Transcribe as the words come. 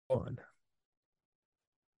On.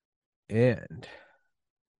 And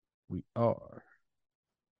we are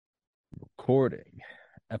recording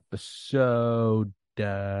episode,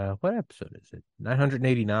 what episode is it?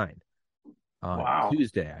 989 on Wow.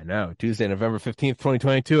 Tuesday. I know. Tuesday, November 15th,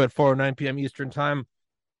 2022 at 4:09 p.m. Eastern time.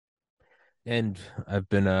 And I've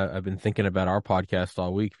been thinking about our podcast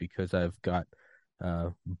all week because I've got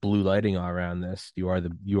blue lighting all around this. You are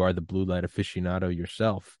the blue light aficionado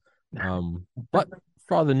yourself. But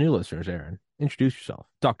for all the new listeners, Aaron, introduce yourself.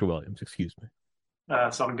 Dr. Williams, excuse me.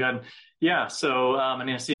 Sound good. Yeah. So my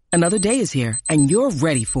name is Another day is here, and you're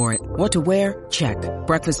ready for it. What to wear? Check.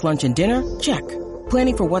 Breakfast, lunch, and dinner? Check.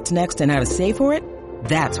 Planning for what's next and how to save for it?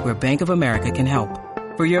 That's where Bank of America can help.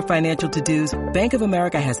 For your financial to-dos, Bank of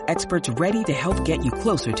America has experts ready to help get you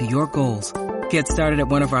closer to your goals. Get started at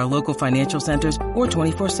one of our local financial centers or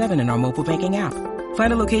 24/7 in our mobile banking app.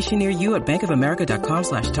 Find a location near you at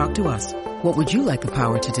bankofamerica.com/talktous. What would you like the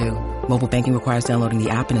power to do? Mobile banking requires downloading the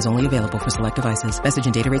app and is only available for select devices. Message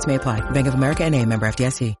and data rates may apply. Bank of America N.A., member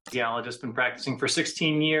FDIC. geologist, been practicing for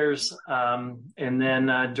 16 years. And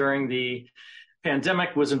then during the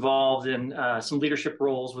pandemic was involved in some leadership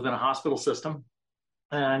roles within a hospital system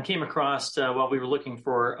and came across while we were looking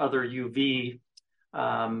for other UV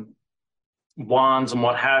wands and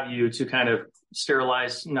what have you to kind of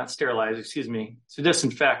to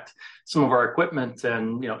disinfect some of our equipment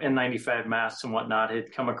and, N95 masks and whatnot.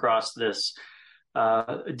 Had come across this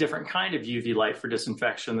a different kind of UV light for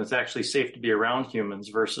disinfection that's actually safe to be around humans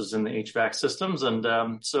versus in the HVAC systems.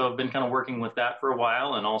 And so I've been kind of working with that for a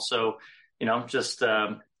while, and also, just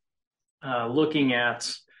looking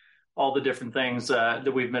at all the different things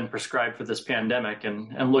that we've been prescribed for this pandemic,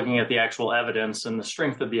 and looking at the actual evidence and the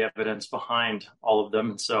strength of the evidence behind all of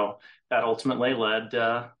them. And so that ultimately led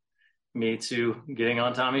me to getting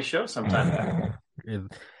on Tommy's show sometime back.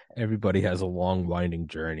 Everybody has a long, winding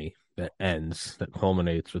journey that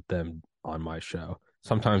culminates with them on my show.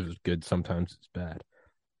 Sometimes it's good, sometimes it's bad.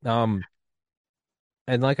 And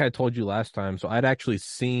like I told you last time, so I'd actually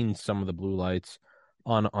seen some of the blue lights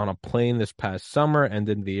on a plane this past summer and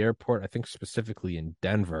in the airport, I think specifically in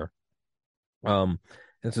Denver.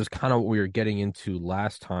 This is kind of what we were getting into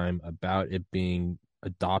last time about it being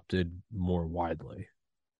adopted more widely.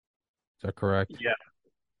 Is that correct? Yeah,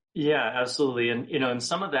 yeah, absolutely. And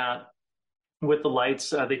some of that with the lights,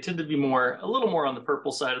 they tend to be a little more on the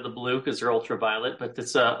purple side of the blue because they're ultraviolet, but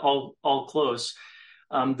it's all close.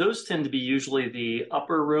 Those tend to be usually the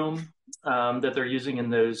upper room that they're using in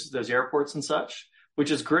those airports and such, which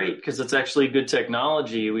is great because it's actually good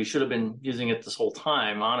technology. We should have been using it this whole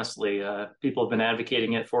time. Honestly, people have been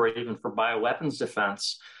advocating it for even for bioweapons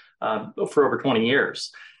defense for over 20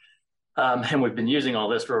 years. And we've been using all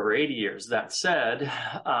this for over 80 years. That said,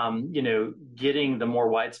 getting the more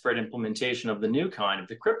widespread implementation of the new kind of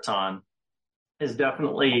the Krypton is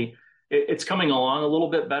definitely, it's coming along a little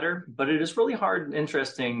bit better, but it is really hard and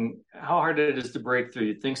interesting how hard it is to break through.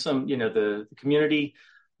 You'd think the community,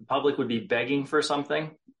 the public would be begging for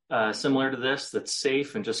something similar to this that's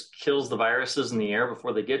safe and just kills the viruses in the air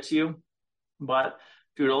before they get to you. But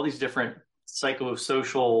due to all these different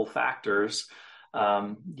psychosocial factors,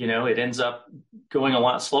 it ends up going a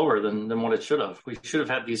lot slower than what it should have. We should have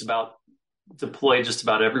had these deployed just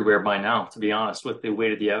about everywhere by now, to be honest, with the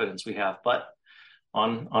weight of the evidence we have. But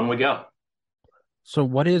on we go. So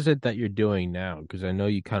what is it that you're doing now? Because I know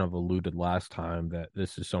you kind of alluded last time that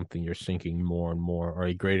this is something you're sinking more and more, or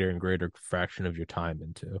a greater and greater fraction of your time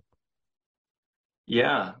into.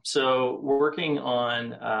 Yeah. So we're working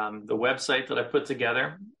on the website that I put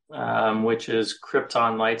together, which is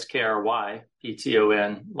Krypton Lights,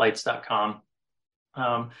 KRYPTON lights.com.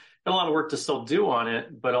 Got a lot of work to still do on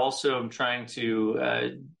it, but also I'm trying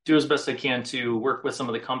to do as best I can to work with some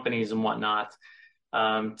of the companies and whatnot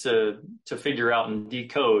to figure out and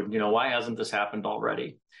decode, why hasn't this happened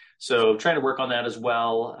already? So trying to work on that as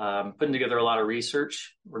well, putting together a lot of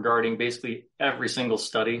research regarding basically every single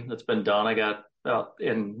study that's been done. I got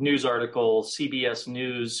in news article, CBS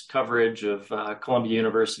News coverage of Columbia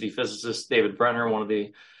University physicist David Brenner, one of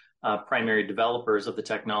the primary developers of the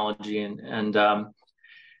technology, and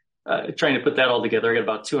trying to put that all together. I got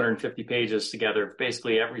about 250 pages together,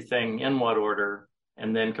 basically everything in what order,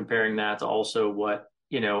 and then comparing that to also what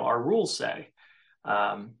our rules say.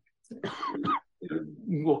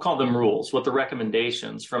 We'll call them rules, what the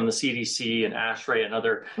recommendations from the CDC and ASHRAE and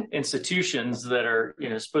other institutions that are,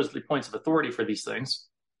 supposedly points of authority for these things,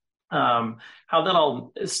 how that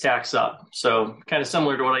all stacks up. So kind of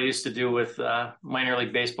similar to what I used to do with minor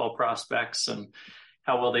league baseball prospects and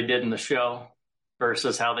how well they did in the show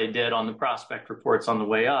versus how they did on the prospect reports on the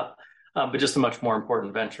way up, but just a much more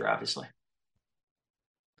important venture, obviously.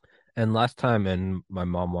 And last time, and my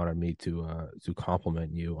mom wanted me to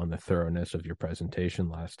compliment you on the thoroughness of your presentation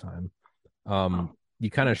last time. Oh, You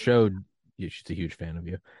kind of thank you. showed, yeah, she's a huge fan of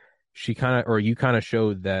you. She kind of, or you kind of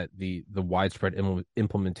showed that the widespread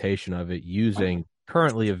implementation of it using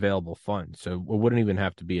currently available funds. So it wouldn't even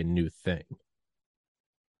have to be a new thing.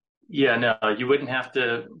 Yeah, no, you wouldn't have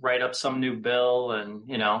to write up some new bill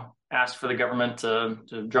and, ask for the government to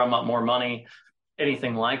drum up more money,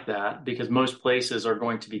 anything like that, because most places are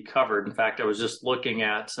going to be covered. In fact, I was just looking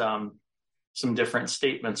at some different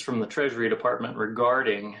statements from the Treasury Department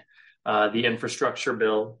regarding the infrastructure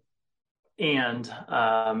bill and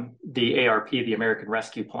the ARP, the American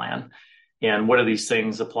Rescue Plan, and what do these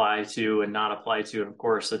things apply to and not apply to. And of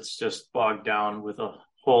course, it's just bogged down with a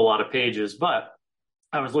whole lot of pages. But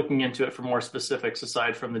I was looking into it for more specifics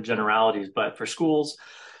aside from the generalities. But for schools,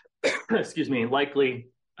 excuse me, likely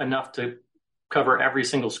enough to cover every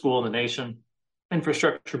single school in the nation.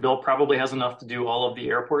 Infrastructure bill probably has enough to do all of the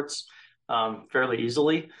airports fairly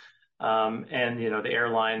easily. And the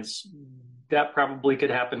airlines, that probably could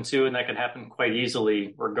happen too, and that could happen quite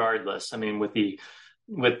easily regardless. I mean, with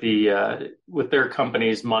their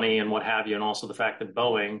company's money and what have you, and also the fact that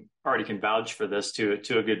Boeing already can vouch for this to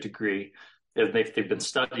a good degree. They've been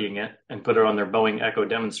studying it and put it on their Boeing Echo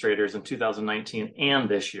demonstrators in 2019 and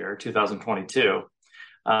this year, 2022.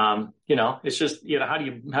 It's just, how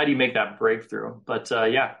do you make that breakthrough? But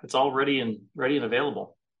yeah, it's all ready and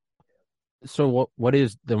available. So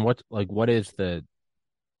what's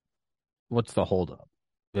the holdup?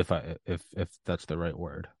 If that's the right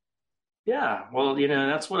word. Yeah, well,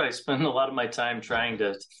 that's what I spend a lot of my time trying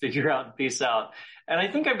to figure out and piece out. And I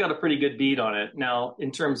think I've got a pretty good beat on it now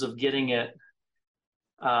in terms of getting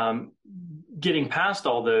past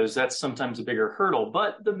all those. That's sometimes a bigger hurdle.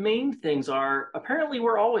 But the main things are apparently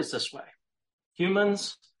we're always this way.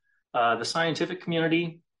 Humans, the scientific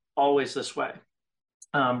community, always this way.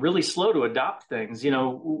 Really slow to adopt things.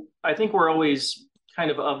 I think we're always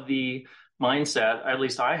kind of the mindset, at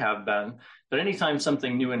least I have been, that anytime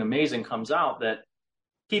something new and amazing comes out, that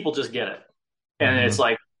people just get it. And Mm-hmm. it's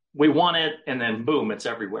like, we want it, and then boom, it's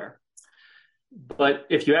everywhere. But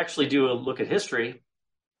if you actually do a look at history,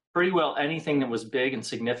 pretty well anything that was big and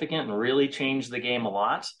significant and really changed the game a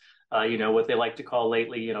lot, what they like to call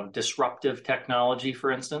lately, disruptive technology,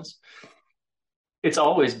 for instance, it's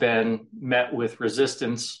always been met with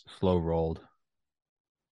resistance, Slow rolled.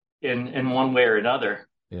 in one way or another.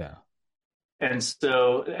 Yeah. And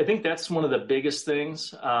so I think that's one of the biggest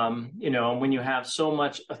things, when you have so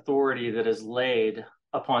much authority that is laid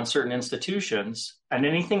upon certain institutions, and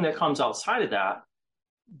anything that comes outside of that,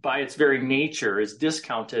 by its very nature, is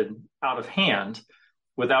discounted out of hand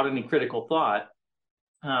without any critical thought.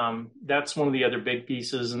 That's one of the other big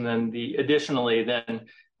pieces. And then additionally,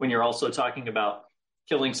 when you're also talking about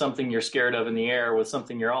killing something you're scared of in the air with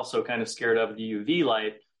something you're also kind of scared of, the UV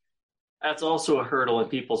light, that's also a hurdle in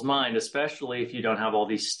people's mind, especially if you don't have all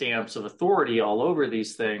these stamps of authority all over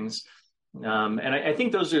these things. And I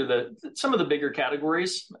think those are some of the bigger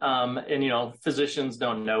categories. And physicians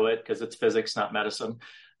don't know it because it's physics, not medicine.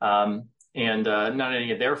 And not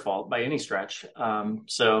any of their fault by any stretch.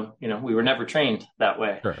 So we were never trained that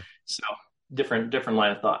way. Sure. So different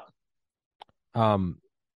line of thought.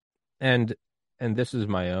 And this is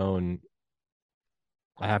my own.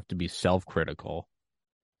 I have to be self-critical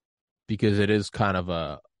because it is kind of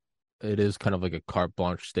like a carte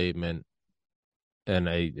blanche statement and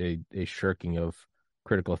a shirking of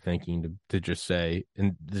critical thinking to just say,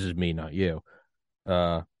 and this is me, not you.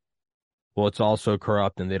 Well, it's also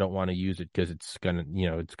corrupt and they don't want to use it because it's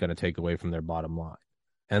gonna take away from their bottom line.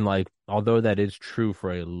 And like, although that is true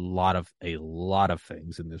for a lot of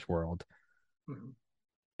things in this world, mm-hmm.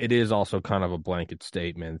 It is also kind of a blanket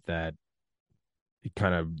statement that it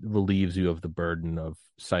kind of relieves you of the burden of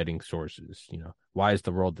citing sources. Why is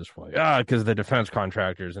the world this way? Because the defense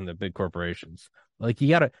contractors and the big corporations. Like, you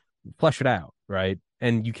got to flesh it out, right?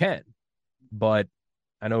 And you can, but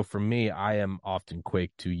I know for me, I am often quick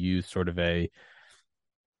to use sort of and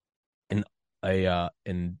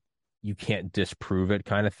you can't disprove it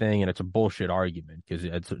kind of thing, and it's a bullshit argument because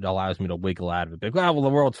it allows me to wiggle out of it. Like, well, the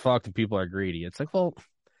world's fucked and people are greedy. It's like, well,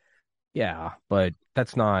 yeah, but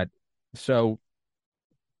that's not. So,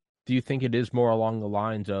 do you think it is more along the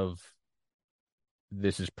lines of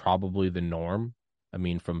this is probably the norm? I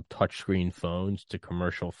mean, from touchscreen phones to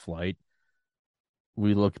commercial flight,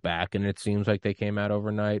 we look back and it seems like they came out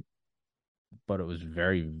overnight, but it was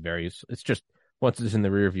very, very. It's just once it's in the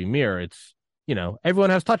rearview mirror, it's everyone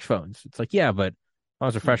has touch phones. It's like, yeah, but I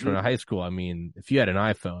was a freshman in high school. I mean, if you had an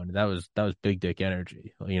iPhone, that was big dick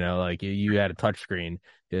energy. Like you had a touch screen.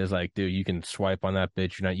 It was like, dude, you can swipe on that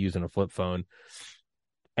bitch. You're not using a flip phone.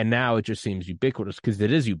 And now it just seems ubiquitous because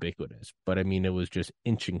it is ubiquitous. But I mean, it was just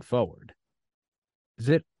inching forward. Is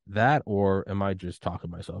it that, or am I just talking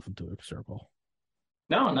myself into a circle?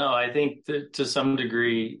 No, I think that to some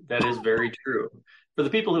degree that is very true for the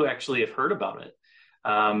people who actually have heard about it.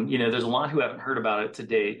 There's a lot who haven't heard about it to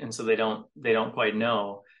date, and so they don't quite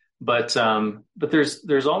know. But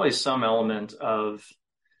there's always some element of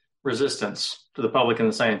resistance to the public and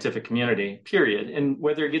the scientific community, period. And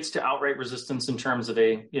whether it gets to outright resistance in terms of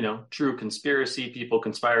a true conspiracy, people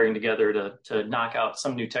conspiring together to knock out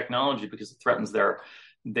some new technology because it threatens their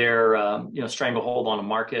stranglehold on a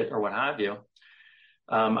market or what have you.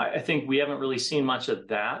 I think we haven't really seen much of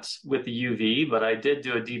that with the UV, but I did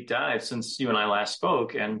do a deep dive since you and I last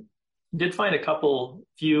spoke and did find a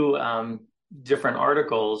few different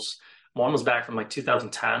articles. One was back from like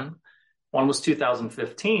 2010. One was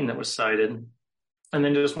 2015 that was cited. And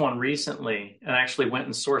then just one recently, and actually went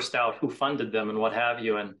and sourced out who funded them and what have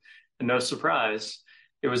you. And no surprise,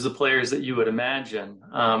 it was the players that you would imagine,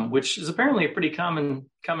 which is apparently a pretty common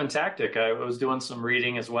tactic. I was doing some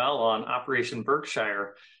reading as well on Operation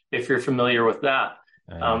Berkshire, if you're familiar with that,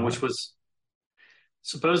 which was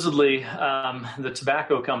supposedly the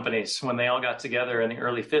tobacco companies when they all got together in the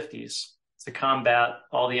early 50s to combat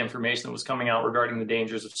all the information that was coming out regarding the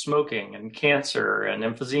dangers of smoking and cancer and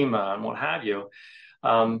emphysema and what have you.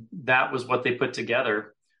 That was what they put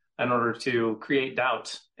together in order to create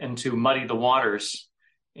doubt and to muddy the waters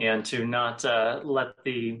and to not let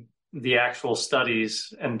the actual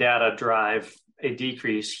studies and data drive a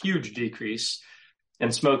huge decrease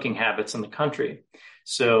in smoking habits in the country.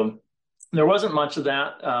 So there wasn't much of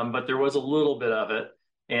that, but there was a little bit of it,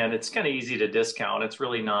 and it's kind of easy to discount. It's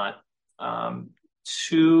really not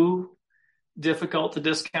too difficult to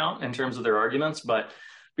discount in terms of their arguments, but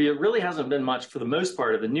it really hasn't been much for the most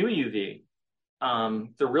part of the new UV.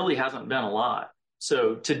 There really hasn't been a lot.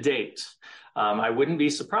 So to date, I wouldn't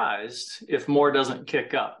be surprised if more doesn't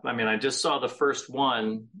kick up. I mean, I just saw the first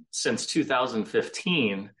one since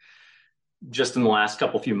 2015, just in the last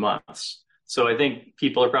few months. So I think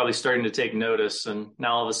people are probably starting to take notice. And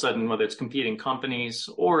now all of a sudden, whether it's competing companies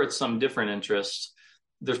or it's some different interest,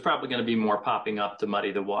 there's probably going to be more popping up to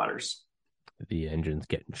muddy the waters. The engine's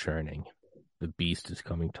getting churning. The beast is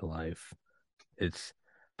coming to life.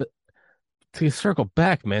 But to circle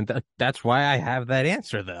back, man, that's why I have that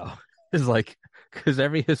answer, though. Is like, because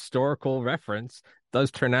every historical reference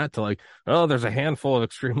does turn out to like, oh, there's a handful of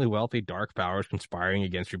extremely wealthy dark powers conspiring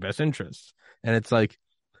against your best interests. And it's like,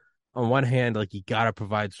 on one hand, like, you got to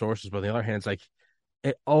provide sources, but on the other hand, it's like,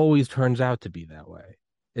 it always turns out to be that way.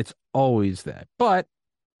 It's always that. But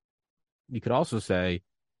you could also say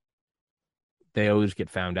they always get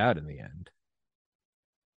found out in the end.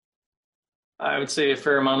 I would say a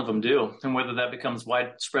fair amount of them do. And whether that becomes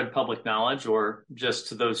widespread public knowledge or just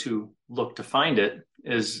to those who look to find it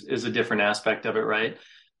is a different aspect of it, right?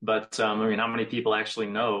 But how many people actually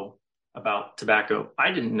know about tobacco?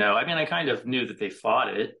 I didn't know. I mean, I kind of knew that they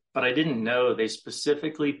fought it, but I didn't know they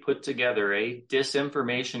specifically put together a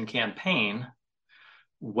disinformation campaign,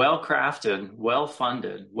 well crafted, well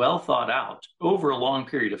funded, well thought out over a long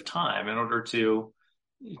period of time in order to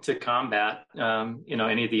combat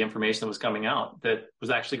any of the information that was coming out that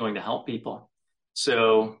was actually going to help people.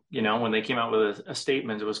 So when they came out with a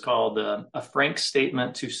statement, it was called a frank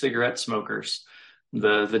statement to cigarette smokers.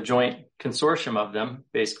 The joint consortium of them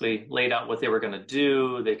basically laid out what they were going to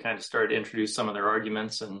do. They kind of started to introduce some of their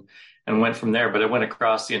arguments and went from there, but it went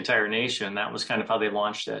across the entire nation. That was kind of how they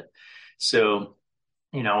launched it. So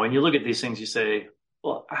when you look at these things, you say,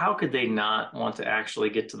 well, how could they not want to actually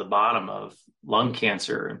get to the bottom of lung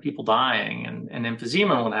cancer and people dying and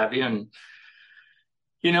emphysema and what have you? And,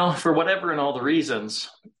 for whatever and all the reasons,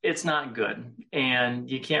 it's not good. And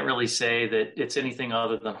you can't really say that it's anything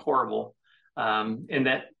other than horrible. And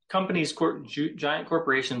that companies, giant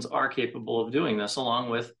corporations are capable of doing this along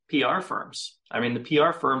with PR firms. I mean, the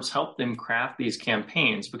PR firms help them craft these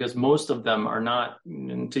campaigns because most of them are not,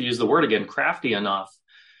 to use the word again, crafty enough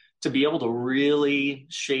to be able to really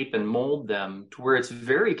shape and mold them to where it's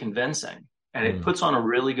very convincing and it puts on a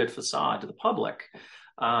really good facade to the public.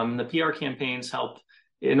 The PR campaigns help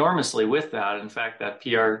enormously with that. In fact, that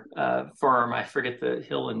PR firm, I forget the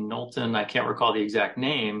Hill and Knowlton, I can't recall the exact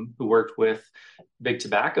name, who worked with Big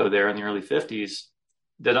Tobacco there in the early 50s,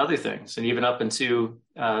 did other things. And even up into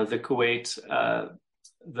the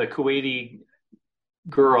Kuwaiti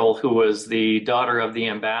girl who was the daughter of the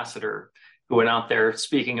ambassador, who went out there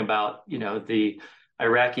speaking about, the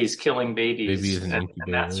Iraqis killing Babies babies and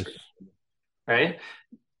and that's incubators. right.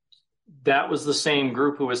 That was the same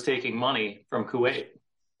group who was taking money from Kuwait.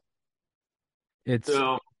 It's,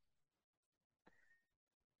 So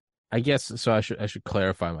I guess, so I should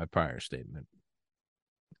clarify my prior statement.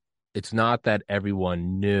 It's not that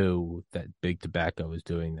everyone knew that big tobacco was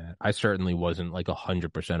doing that. I certainly wasn't like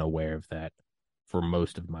 100% aware of that for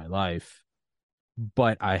most of my life,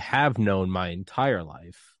 but I have known my entire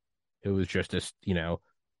life. It was just a,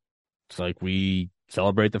 it's like we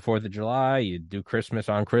celebrate the 4th of July, you do Christmas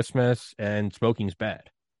on Christmas, and smoking's bad.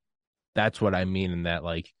 That's what I mean in that,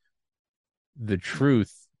 like, the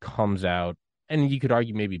truth comes out, and you could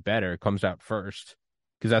argue maybe better, it comes out first,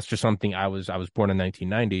 because that's just something I was born in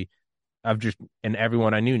 1990. I've just, and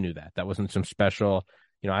everyone I knew that. That wasn't some special,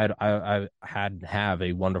 I had have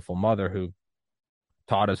a wonderful mother who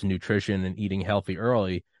taught us nutrition and eating healthy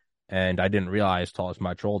early. And I didn't realize till I was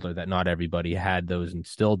much older that not everybody had those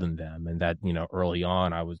instilled in them. And that, early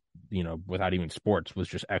on, I was, without even sports, was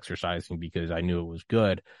just exercising because I knew it was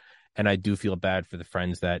good. And I do feel bad for the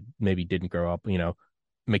friends that maybe didn't grow up.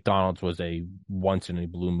 McDonald's was a once in a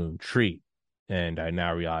blue moon treat. And I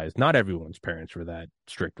now realize not everyone's parents were that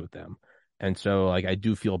strict with them. And so, like, I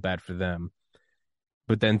do feel bad for them.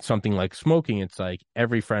 But then something like smoking, it's like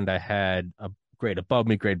every friend I had, a grade above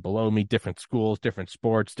me, grade below me, different schools, different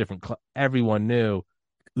sports, everyone knew,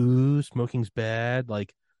 ooh, smoking's bad.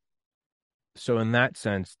 Like, so in that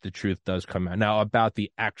sense, the truth does come out. Now, about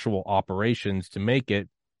the actual operations to make it,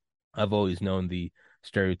 I've always known the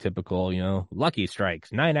stereotypical, lucky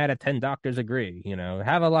strikes. 9 out of 10 doctors agree,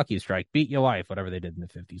 have a lucky strike, beat your wife, whatever they did in the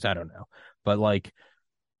 50s. I don't know. But like,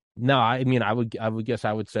 no, I mean, I would guess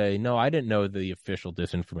I would say, no, I didn't know the official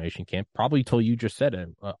disinformation camp, probably till you just said it.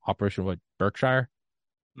 Operation, what, Berkshire?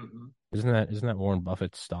 mhm. Isn't that Warren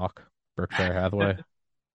Buffett's stock, Berkshire Hathaway?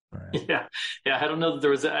 All right. Yeah, yeah. I don't know that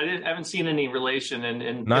there was. I haven't seen any relation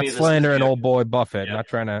in Not any of this slandering history. old boy Buffett. Yeah.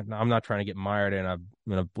 I'm not trying to get mired in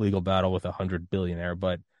a legal battle with 100 billionaire,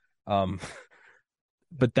 um,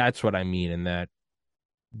 but that's what I mean, in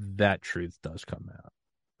that truth does come out,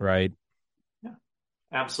 right? Yeah,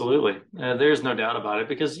 absolutely. There's no doubt about it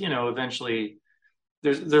because eventually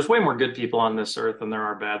there's way more good people on this earth than there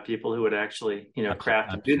are bad people who would actually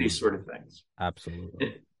craft and do these sort Absolutely, of things.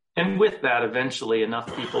 absolutely, And with that, eventually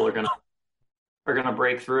enough people are gonna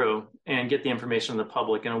break through and get the information to the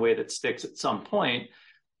public in a way that sticks at some point.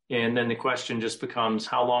 And then the question just becomes,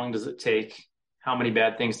 how long does it take? How many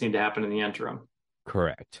bad things need to happen in the interim?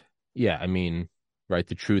 correct. Yeah, I mean, right.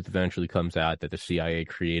 The truth eventually comes out that the CIA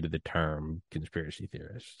created the term conspiracy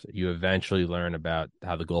theorist. You eventually learn about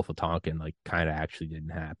how the Gulf of Tonkin, like, kind of actually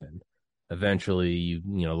didn't happen. Eventually, you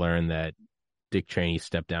learn that Dick Cheney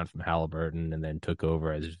stepped down from Halliburton and then took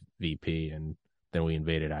over as VP, and then we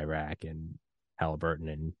invaded Iraq, and Halliburton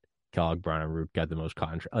and Kellogg Brown and Root got the most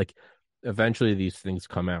contract. Like, eventually these things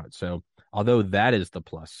come out. So although that is the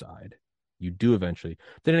plus side, you do eventually.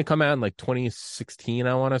 Didn't it come out in like 2016?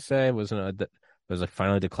 I want to say wasn't it? It was like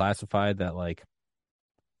finally declassified that, like,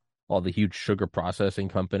 all the huge sugar processing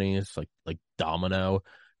companies like Domino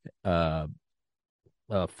uh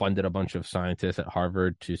funded a bunch of scientists at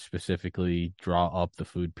Harvard to specifically draw up the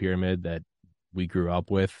food pyramid that we grew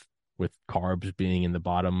up with carbs being in the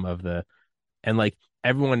bottom of the, and like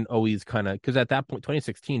everyone always kind of, because at that point,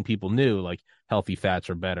 2016, people knew like healthy fats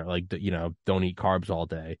are better, like, don't eat carbs all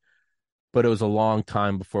day. But it was a long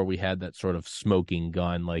time before we had that sort of smoking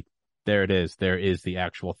gun. Like, there it is. There is the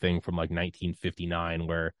actual thing from like 1959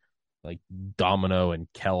 where like Domino and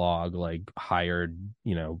Kellogg like hired,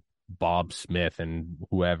 Bob Smith and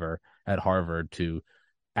whoever at Harvard to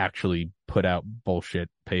actually put out bullshit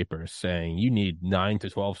papers saying you need 9 to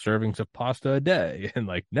 12 servings of pasta a day and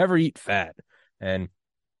like never eat fat. And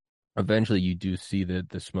eventually you do see the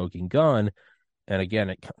smoking gun. And again,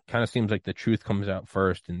 it kind of seems like the truth comes out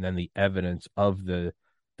first, and then the evidence of the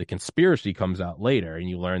conspiracy comes out later, and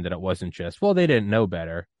you learn that it wasn't just, well, they didn't know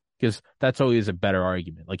better, because that's always a better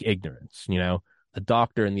argument, like ignorance. A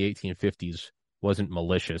doctor in the 1850s wasn't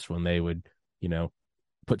malicious when they would,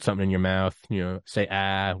 put something in your mouth, say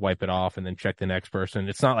wipe it off, and then check the next person.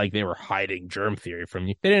 It's not like they were hiding germ theory from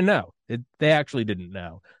you. They didn't know. They actually didn't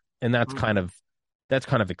know, and that's kind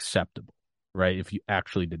of acceptable, right? If you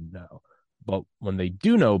actually didn't know. But when they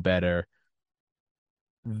do know better,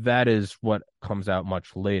 that is what comes out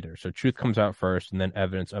much later. So truth comes out first, and then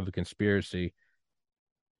evidence of the conspiracy.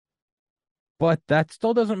 But that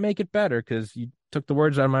still doesn't make it better, because you took the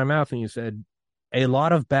words out of my mouth and you said a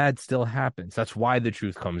lot of bad still happens. That's why the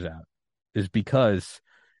truth comes out, is because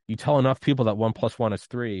you tell enough people that 1 + 1 is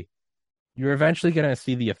 3, you're eventually going to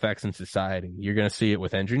see the effects in society. You're going to see it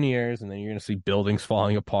with engineers, and then you're going to see buildings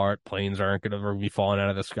falling apart. Planes aren't going to be falling out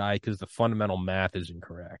of the sky because the fundamental math is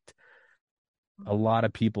incorrect. A lot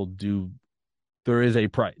of people do. There is a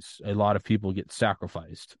price. A lot of people get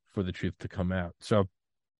sacrificed for the truth to come out. So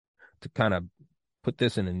to kind of put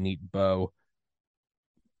this in a neat bow,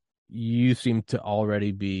 you seem to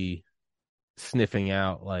already be sniffing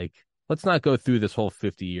out, like, let's not go through this whole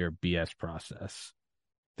 50-year BS process.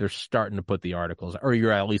 They're starting to put the articles, or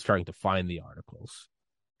you're at least starting to find the articles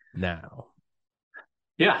now.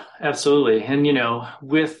 Yeah, absolutely. And,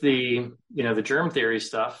 with the germ theory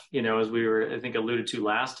stuff, as we were, I think, alluded to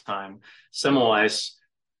last time, Semmelweis,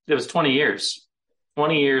 it was 20 years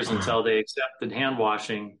until they accepted hand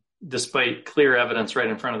washing, despite clear evidence right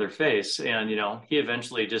in front of their face. And, he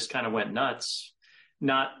eventually just kind of went nuts.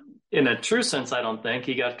 Not in a true sense, I don't think.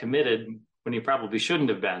 He got committed when he probably shouldn't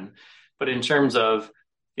have been. But in terms of,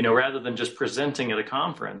 rather than just presenting at a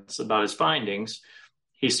conference about his findings,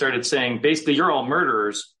 he started saying, basically, you're all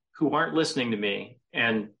murderers who aren't listening to me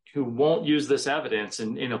and who won't use this evidence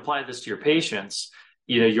and apply this to your patients.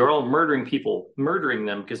 You're all murdering people, murdering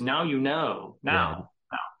them, because now now,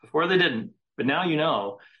 before they didn't, but now you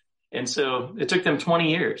know. And so it took them 20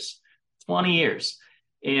 years.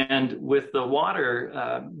 And with the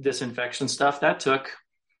water disinfection stuff, that took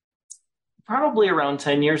probably around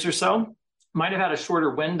 10 years or so. Might have had a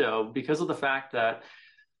shorter window because of the fact that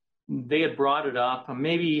they had brought it up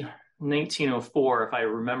maybe 1904, if I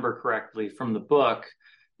remember correctly from the book.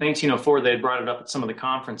 1904, they had brought it up at some of the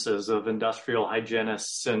conferences of industrial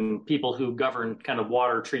hygienists and people who governed kind of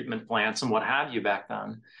water treatment plants and what have you back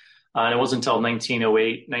then. And it wasn't until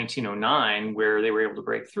 1908, 1909 where they were able to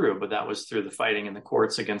break through, but that was through the fighting in the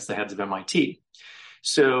courts against the heads of MIT.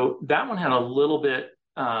 So that one had a little bit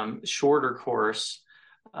shorter course.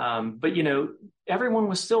 But, everyone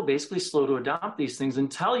was still basically slow to adopt these things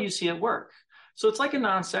until you see it work. So it's like a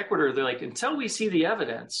non sequitur. They're like, until we see the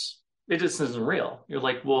evidence, it just isn't real. You're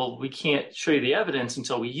like, well, we can't show you the evidence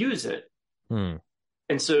until we use it. And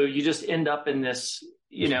so you just end up in this,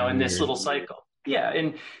 in this little cycle. Yeah.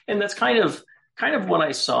 And that's kind of what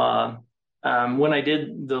I saw when I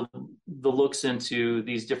did the looks into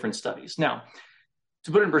these different studies. Now,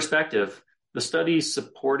 to put it in perspective, the studies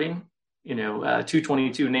supporting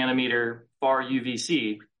 222 nanometer far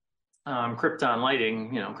UVC, krypton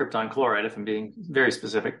lighting, krypton chloride, if I'm being very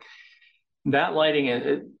specific. That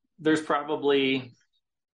lighting, there's probably,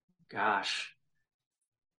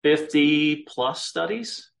 50 plus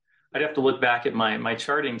studies. I'd have to look back at my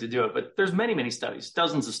charting to do it, but there's many, many studies,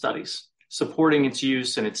 dozens of studies supporting its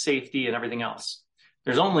use and its safety and everything else.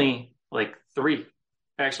 There's only like 3,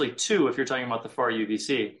 actually 2, if you're talking about the far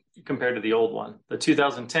UVC compared to the old one. The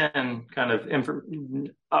 2010 kind of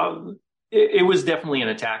it was definitely an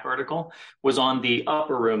attack article, was on the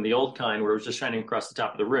upper room, the old kind where it was just shining across the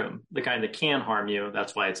top of the room, the kind that can harm you.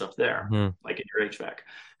 That's why it's up there, like in your HVAC.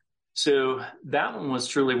 So that one was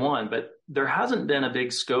truly one, but there hasn't been a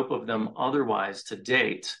big scope of them otherwise to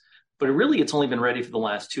date. But it's only been ready for the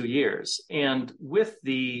last 2 years. And with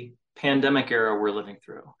the pandemic era we're living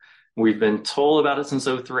through, we've been told about it since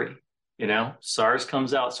 2003. SARS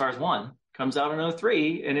 1 comes out in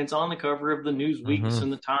 2003, and it's on the cover of the Newsweeks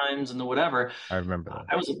and the Times and the whatever. I remember that.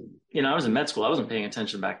 I was in med school. I wasn't paying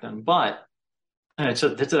attention back then, but to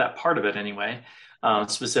that part of it anyway,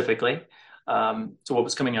 specifically, to what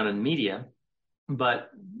was coming out in media. But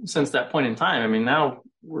since that point in time, now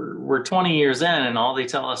we're 20 years in, and all they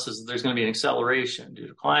tell us is there's going to be an acceleration due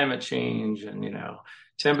to climate change and,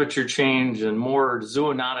 temperature change and more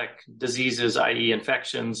zoonotic diseases, i.e.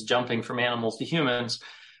 infections, jumping from animals to humans,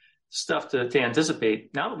 stuff to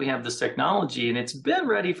anticipate. Now that we have this technology, and it's been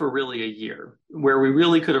ready for really a year, where we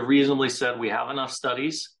really could have reasonably said we have enough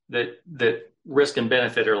studies that risk and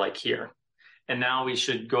benefit are like here. And now we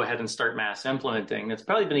should go ahead and start mass implementing. It's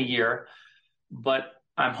probably been a year, but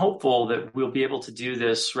I'm hopeful that we'll be able to do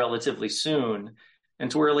this relatively soon,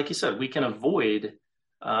 and to where, like you said, we can avoid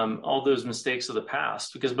all those mistakes of the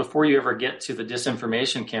past. Because before you ever get to the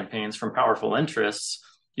disinformation campaigns from powerful interests,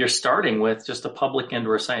 you're starting with just a public and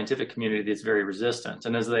or a scientific community that's very resistant.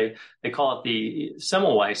 And as they call it, the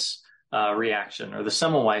Semmelweis reaction, or the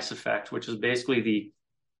Semmelweis effect, which is basically the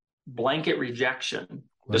blanket rejection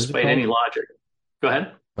despite any logic. Go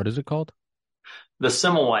ahead. What is it called? The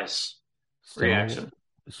Semmelweis reaction.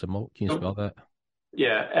 Can you spell that?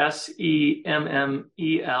 Yeah, Semmelwiss.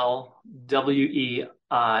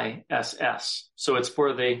 So it's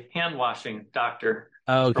for the hand washing doctor.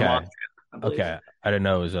 Okay. Austria, okay. I didn't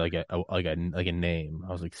know it was like a name.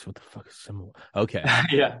 I was like, what the fuck is Semmelweis? Okay.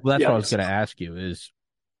 Yeah. Well, that's what I was going to ask you. Is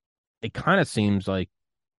it kind of seems like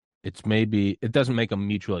it's maybe it doesn't make them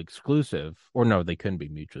mutually exclusive, or no, they couldn't be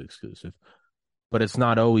mutually exclusive, but it's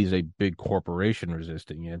not always a big corporation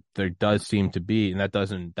resisting it. There does seem to be, and that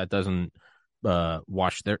doesn't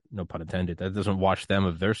wash their, no pun intended, that doesn't wash them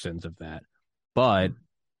of their sins of that. But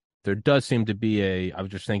there does seem to be I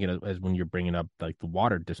was just thinking as when you're bringing up like the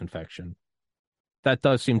water disinfection, that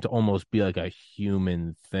does seem to almost be like a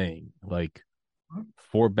human thing, like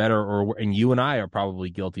for better or, and you and I are probably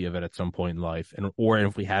guilty of it at some point in life, and or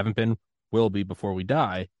if we haven't been, will be before we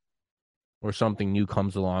die, or something new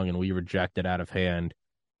comes along and we reject it out of hand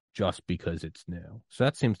just because it's new. So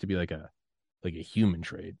that seems to be like a human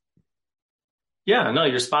trait. Yeah, no,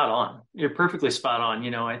 you're spot on. You're perfectly spot on.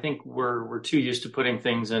 I think we're too used to putting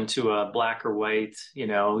things into a black or white,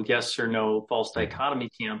 yes or no, false dichotomy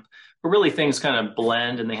camp. But really things kind of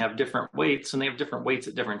blend and they have different weights and they have different weights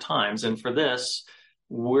at different times. And for this,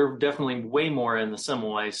 we're definitely way more in the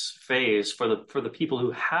Semmelweis phase for the people who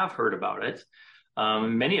have heard about it.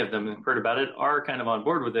 Many of them have heard about it, are kind of on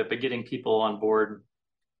board with it, but getting people on board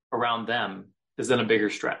around them is then a bigger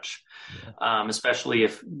stretch. Yeah. Especially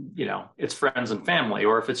if, it's friends and family,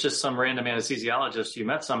 or if it's just some random anesthesiologist you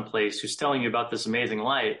met someplace who's telling you about this amazing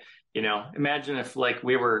light. Imagine if like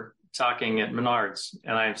we were talking at Menards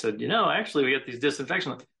and I said, actually we get these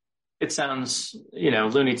disinfection. It sounds,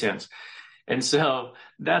 Looney Tunes. And so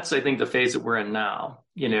that's, I think, the phase that we're in now.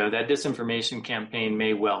 That disinformation campaign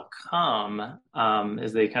may well come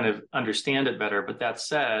as they kind of understand it better. But that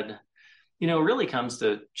said, it really comes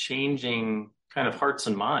to changing kind of hearts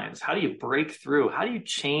and minds. How do you break through? How do you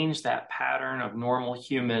change that pattern of normal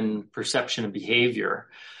human perception and behavior?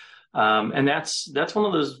 And that's one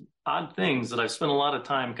of those odd things that I've spent a lot of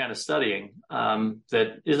time kind of studying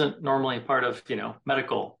that isn't normally a part of,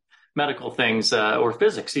 medical things or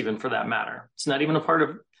physics, even for that matter. It's not even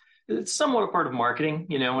it's somewhat a part of marketing.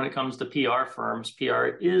 When it comes to PR firms, PR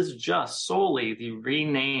is just solely the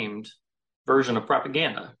renamed version of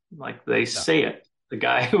propaganda. Like they say it. The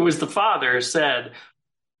guy who was the father said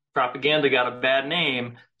propaganda got a bad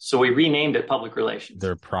name, so we renamed it public relations.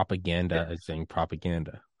 Their propaganda is saying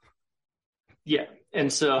propaganda. Yeah.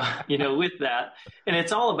 And so, with that, and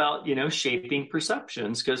it's all about, shaping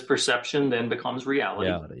perceptions, because perception then becomes reality.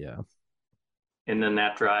 Yeah. And then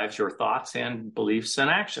that drives your thoughts and beliefs and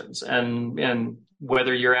actions. And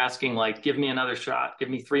whether you're asking like, give me another shot, give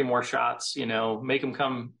me 3 more shots, make them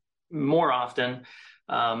come more often,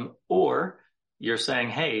 or you're saying,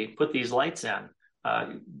 hey, put these lights in.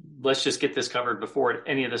 Let's just get this covered before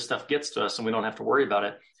any of this stuff gets to us and we don't have to worry about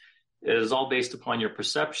it. It is all based upon your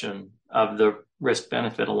perception of the risk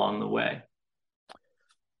benefit along the way.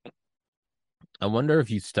 I wonder if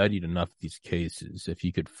you studied enough of these cases, if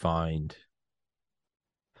you could find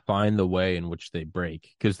the way in which they break,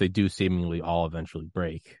 because they do seemingly all eventually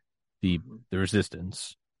break the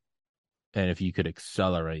resistance. And if you could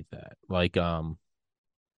accelerate that, like,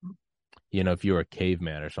 if you were a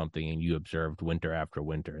caveman or something and you observed winter after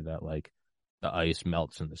winter that like the ice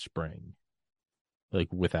melts in the spring, like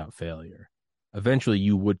without failure, eventually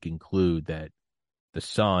you would conclude that the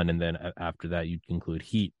sun, and then after that you'd conclude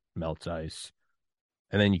heat melts ice,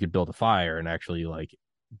 and then you could build a fire and actually like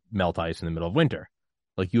melt ice in the middle of winter.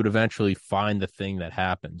 Like you would eventually find the thing that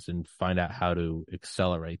happens and find out how to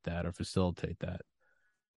accelerate that or facilitate that.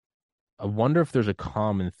 I wonder if there's a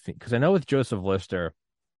common thing, because I know with Joseph Lister,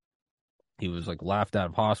 he was like laughed out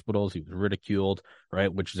of hospitals, he was ridiculed,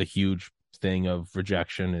 right? Which is a huge thing of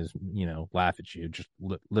rejection, is, laugh at you, just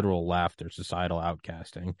literal laughter, societal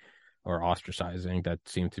outcasting or ostracizing. That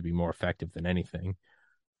seemed to be more effective than anything.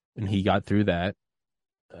 And he got through that.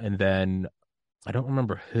 And then I don't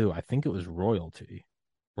remember who, I think it was royalty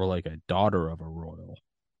or like a daughter of a royal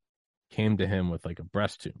came to him with like a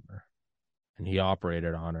breast tumor, and he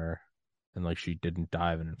operated on her, and like she didn't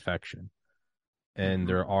die of an infection. And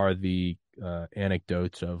there are the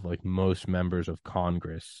anecdotes of like most members of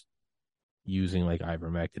Congress using like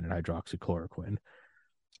ivermectin and hydroxychloroquine.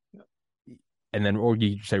 And then, or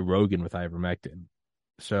you could say Rogan with ivermectin.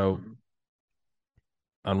 So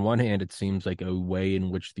on one hand, it seems like a way in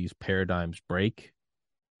which these paradigms break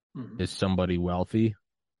is somebody wealthy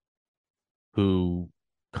who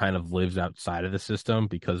kind of lives outside of the system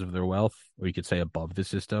because of their wealth, or you could say above the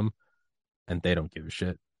system, and they don't give a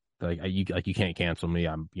shit. Like you can't cancel me.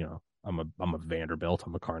 I'm a Vanderbilt.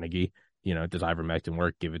 I'm a Carnegie. Does ivermectin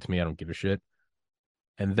work? Give it to me. I don't give a shit.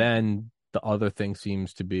 And then the other thing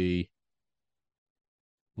seems to be,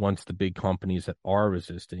 once the big companies that are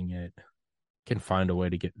resisting it can find a way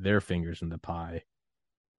to get their fingers in the pie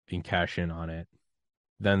and cash in on it,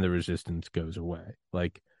 then the resistance goes away.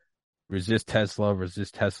 Like resist Tesla,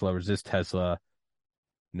 resist Tesla, resist Tesla.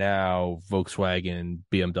 now Volkswagen,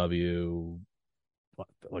 BMW,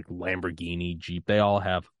 like Lamborghini, Jeep, they all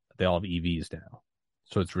have EVs now.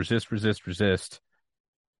 So it's resist.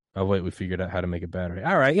 Oh wait, we figured out how to make a battery.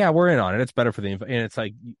 All right, yeah, we're in on it. It's better for the and it's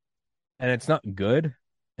like, and it's not good,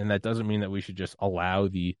 and that doesn't mean that we should just allow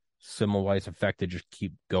the Semmelweis effect to just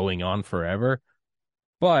keep going on forever.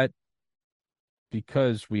 But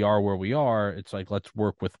because we are where we are, it's like let's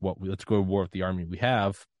go to war with the army we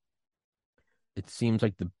have. It seems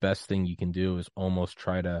like the best thing you can do is almost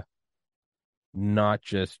try to not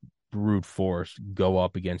just brute force go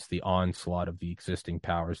up against the onslaught of the existing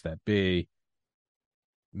powers that be.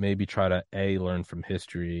 Maybe try to learn from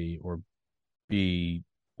history, or B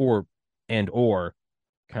or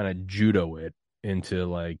kind of judo it into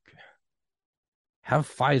like have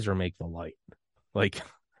Pfizer make the light. Like,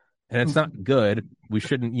 and it's not good. We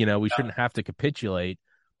shouldn't have to capitulate,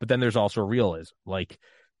 but then there's also realism. Like,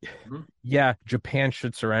 yeah, Japan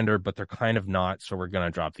should surrender, but they're kind of not, so we're going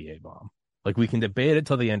to drop the A-bomb. Like, we can debate it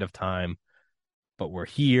till the end of time, but we're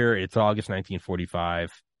here. It's August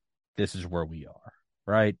 1945. This is where we are,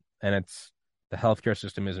 right? And it's the healthcare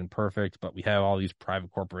system isn't perfect, but we have all these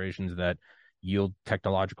private corporations that yield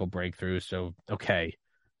technological breakthroughs. So, okay,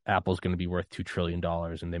 Apple's going to be worth $2 trillion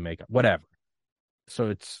and they make whatever. So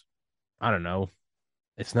it's, I don't know.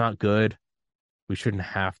 It's not good. We shouldn't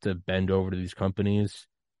have to bend over to these companies,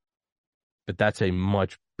 but that's a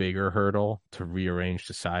much bigger hurdle to rearrange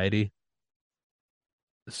society.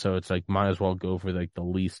 So it's like, might as well go for like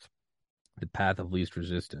the path of least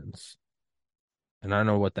resistance. And I don't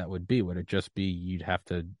know what that would be. Would it just be you'd have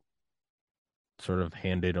to sort of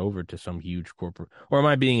hand it over to some huge corporate, or am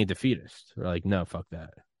I being a defeatist? Or like, no, fuck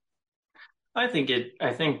that. I think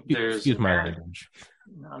there's excuse my language.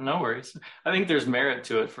 No worries. I think there's merit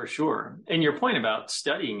to it for sure. And your point about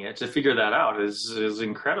studying it to figure that out is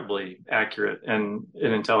incredibly accurate and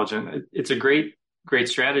intelligent. It's a great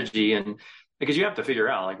strategy. And because you have to figure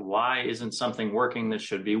out, like, why isn't something working that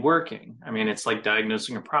should be working? I mean, it's like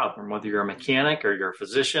diagnosing a problem, whether you're a mechanic or you're a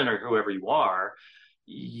physician or whoever you are,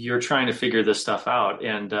 you're trying to figure this stuff out.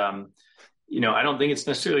 And, I don't think it's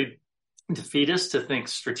necessarily defeatist to think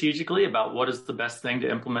strategically about what is the best thing to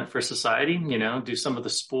implement for society. Do some of the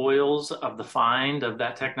spoils of the find of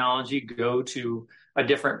that technology go to a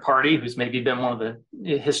different party who's maybe been one of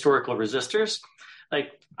the historical resistors?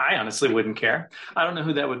 Like, I honestly wouldn't care. I don't know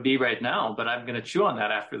who that would be right now, but I'm going to chew on that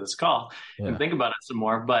after this call and think about it some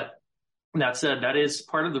more. But that said, that is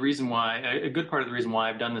part of the reason why, a good part of the reason why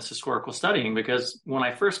I've done this historical studying, because when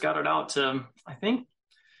I first got it out to, I think,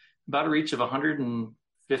 about a reach of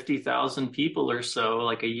 150,000 people or so,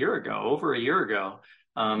 like over a year ago,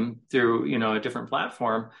 through, a different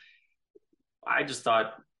platform, I just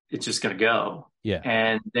thought it's just going to go. Yeah.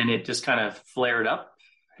 And then it just kind of flared up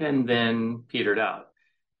and then petered out.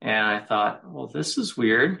 And I thought, well, this is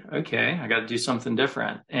weird. Okay, I got to do something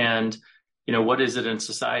different. And, what is it in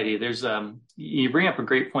society? There's, you bring up a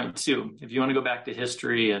great point too, if you want to go back to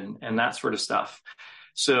history and that sort of stuff.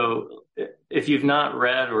 So if you've not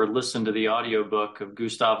read or listened to the audiobook of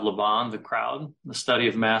Gustave Le Bon, The Crowd, The Study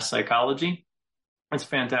of Mass Psychology, it's a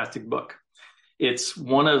fantastic book. It's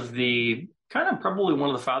one of the probably one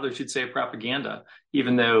of the fathers, you'd say, of propaganda,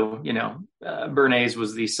 even though, Bernays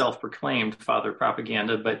was the self-proclaimed father of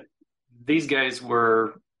propaganda, but these guys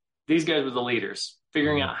were the leaders,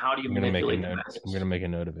 figuring out how do you manipulate the masses. I'm going to make a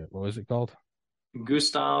note of it. What was it called?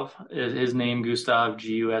 Gustave, his name, Gustave,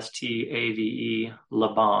 Gustave,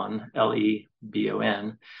 Le Bon,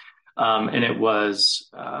 Lebon. And it was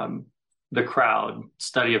The Crowd,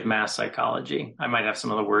 Study of Mass Psychology. I might have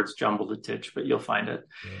some of the words jumbled a titch, but you'll find it.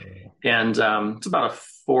 Yeah. And it's about a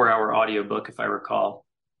 4-hour audiobook, if I recall.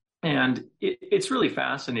 And it's really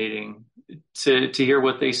fascinating to hear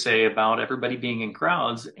what they say about everybody being in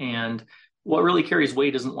crowds. And what really carries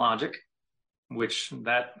weight isn't logic, which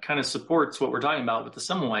that kind of supports what we're talking about with the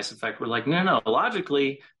Semmelweis effect. We're like, no,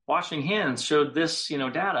 logically, washing hands showed this,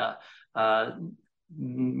 data.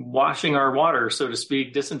 Washing our water, so to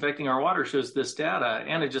speak, disinfecting our water shows this data,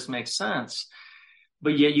 and it just makes sense.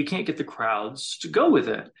 But yet you can't get the crowds to go with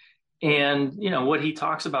it. And, what he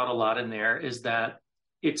talks about a lot in there is that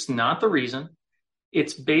it's not the reason.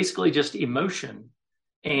 It's basically just emotion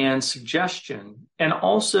and suggestion, and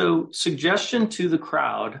also suggestion to the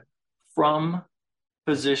crowd from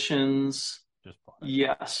physicians.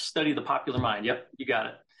 Yes, study the popular mind. Yep, you got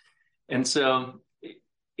it. And so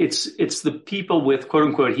it's the people with, quote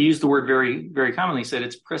unquote, he used the word very, very commonly, said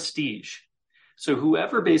it's prestige. So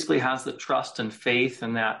whoever basically has the trust and faith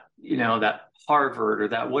in that, that Harvard or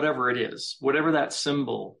that whatever it is, whatever that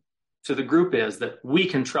symbol to the group is, that we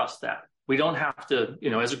can trust that. We don't have to,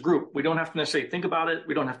 as a group, we don't have to necessarily think about it.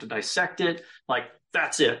 We don't have to dissect it. Like,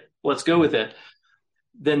 that's it. Let's go with it.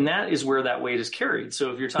 Then that is where that weight is carried.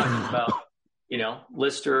 So if you're talking about,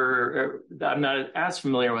 Lister, I'm not as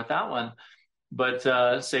familiar with that one, but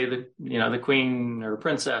say the queen or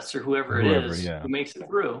princess or whoever it is yeah. who makes it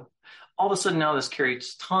through, all of a sudden now this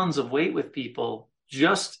carries tons of weight with people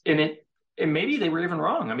just in it. And maybe they were even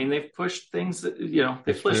wrong. I mean, they've pushed things that,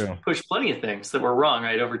 they've pushed plenty of things that were wrong,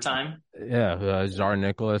 right, over time. Yeah, Tsar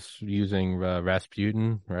Nicholas using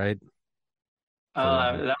Rasputin, right?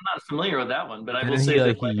 I'm not familiar with that one, but I will Didn't say he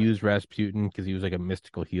that he used Rasputin because he was like a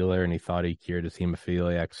mystical healer and he thought he cured his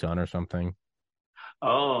hemophiliac son or something?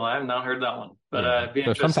 oh, I have not heard that one, but Yeah. it'd be So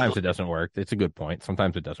interesting. sometimes it doesn't work. It's a good point.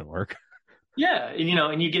 Sometimes it doesn't work. Yeah,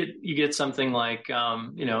 and you get something like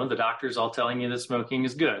the doctors all telling you that smoking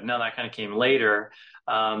is good. Now that kind of came later,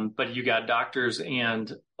 but you got doctors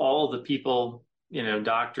and all the people,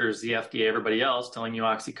 doctors, the FDA, everybody else telling you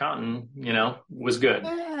OxyContin, was good. It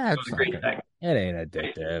was It's a not great good. thing. It ain't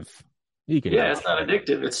addictive. You can Yeah, it's not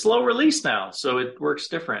addictive. It's slow release now, so it works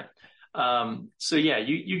different. So yeah,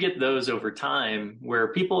 you get those over time where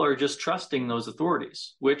people are just trusting those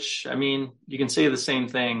authorities, which, I mean, you can say the same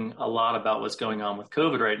thing a lot about what's going on with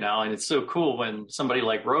COVID right now. And it's so cool when somebody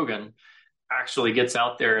like Rogan actually gets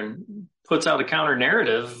out there and puts out a counter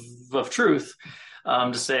narrative of truth,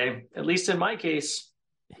 to say, at least in my case,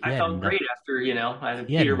 I felt great after, I had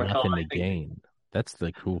He had Peter McCullough. nothing to gain. That's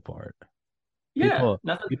the cool part. Yeah,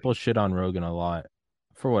 nothing. People shit on Rogan a lot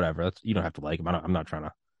for whatever. That's, you don't have to like him. I'm not trying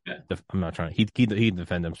to. Yeah. I'm not trying. He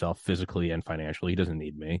defend himself physically and financially. He doesn't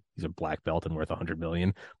need me. He's a black belt and worth 100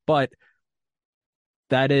 million. But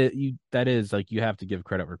that is like, you have to give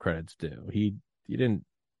credit where credit's due. He didn't.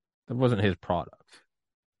 That wasn't his product.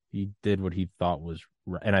 He did what he thought was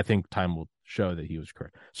right, and I think time will show that he was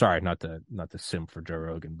correct. Sorry, not to simp for Joe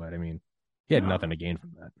Rogan, but I mean, he had nothing to gain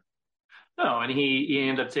from that. No, and he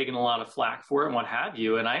ended up taking a lot of flack for it and what have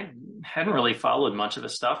you. And I hadn't really followed much of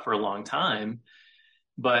his stuff for a long time.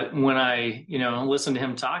 But when I, listened to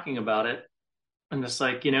him talking about it, I'm just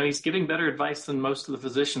like, he's giving better advice than most of the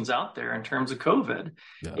physicians out there in terms of COVID.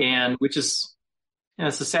 Yeah. And which is,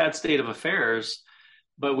 it's a sad state of affairs.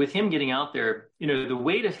 But with him getting out there, the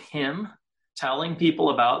weight of him telling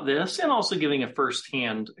people about this and also giving a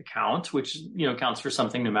firsthand account, which, counts for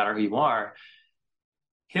something no matter who you are.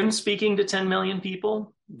 Him speaking to 10 million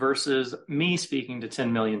people versus me speaking to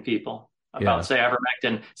 10 million people about, say,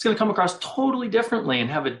 ivermectin, it's going to come across totally differently and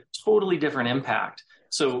have a totally different impact.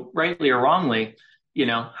 So rightly or wrongly,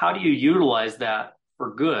 how do you utilize that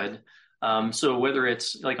for good? So whether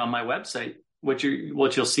it's like on my website, what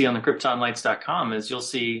you'll see on the kryptonlights.com is you'll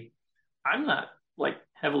see I'm not like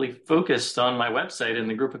heavily focused on my website and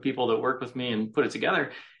the group of people that work with me and put it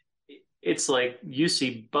together. It's like you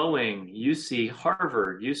see Boeing, you see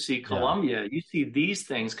Harvard, you see Columbia, you see these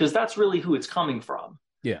things, because that's really who it's coming from.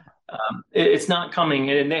 Yeah. It's not coming,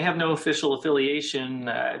 and they have no official affiliation.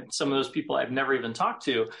 Some of those people I've never even talked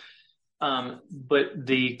to. But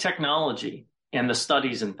the technology and the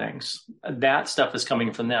studies and things, that stuff is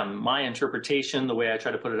coming from them. My interpretation, the way I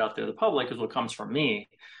try to put it out there to the public, is what comes from me.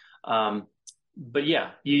 But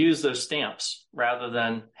yeah, you use those stamps rather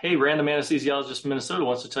than, hey, random anesthesiologist from Minnesota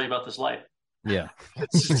wants to tell you about this light. Yeah.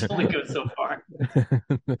 It's just only good so far.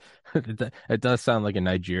 It does sound like a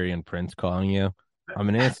Nigerian prince calling you. I'm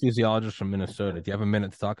an anesthesiologist from Minnesota. Do you have a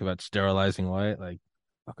minute to talk about sterilizing light? Like,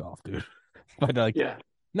 fuck off, dude. But like, yeah,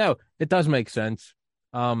 no, it does make sense.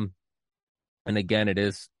 And again, it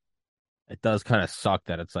does kind of suck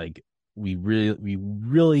that it's like we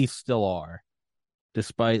really still are,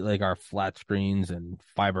 despite like our flat screens and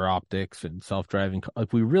fiber optics and self-driving,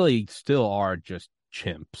 like we really still are just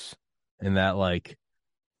chimps in that, like,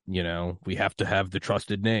 we have to have the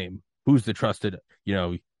trusted name. Who's the trusted,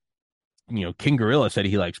 King Gorilla said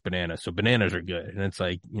he likes bananas, so bananas are good. And it's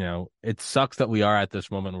like, it sucks that we are at this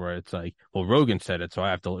moment where it's like, well, Rogan said it, so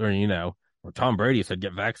I have to, or Tom Brady said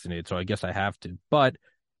get vaccinated, so I guess I have to. But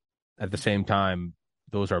at the same time,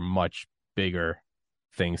 those are much bigger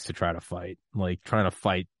things to try to fight. Like trying to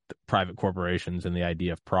fight private corporations and the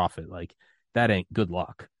idea of profit, like that ain't good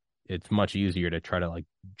luck. It's much easier to try to like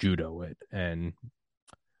judo it. And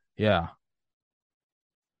yeah,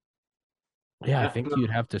 I think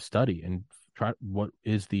you'd have to study and try what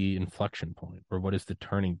is the inflection point or what is the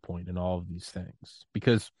turning point in all of these things.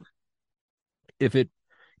 Because if it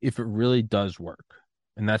really does work,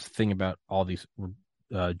 and that's the thing about all these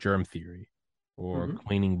germ theory or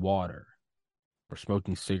cleaning water or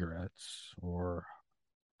smoking cigarettes or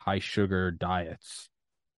high sugar diets,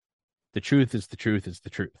 the truth is the truth is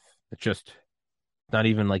the truth. It's just not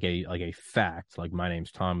even like a fact, like my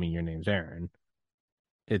name's Tommy, your name's Aaron.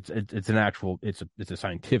 It's an actual, it's a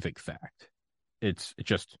scientific fact. It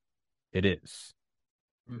is.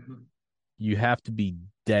 Mm-hmm. You have to be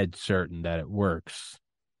dead certain that it works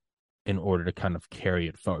in order to kind of carry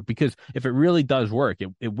it forward. Because if it really does work,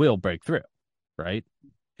 it will break through, right?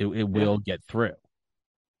 It will get through.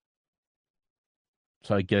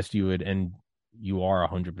 So I guess you would, and you are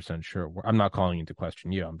 100% sure. I'm not calling into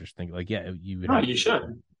question you. I'm just thinking like, yeah, you would No, have. you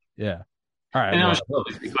should. Yeah. All right. And Well,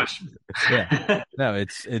 it was a question. yeah. No,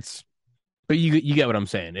 but you get what I'm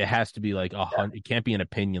saying. It has to be like Yeah. it can't be an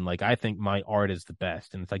opinion. Like I think my art is the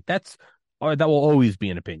best, and it's like that will always be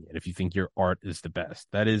an opinion. If you think your art is the best,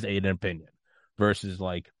 that is an opinion. Versus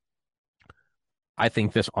like, I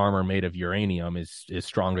think this armor made of uranium is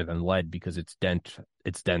stronger than lead because it's denser.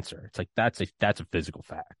 It's like that's a physical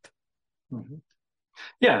fact. Mm-hmm.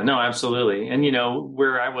 Yeah, no, absolutely. And,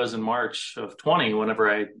 where I was in March of 20, whenever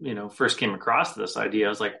I, first came across this idea, I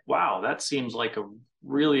was like, wow, that seems like a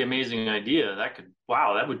really amazing idea.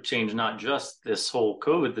 That would change not just this whole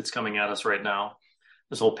COVID that's coming at us right now,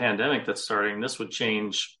 this whole pandemic that's starting. This would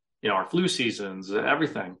change, our flu seasons,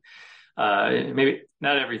 everything. Maybe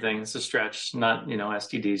not everything. It's a stretch, not,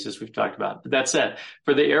 STDs as we've talked about. But that said,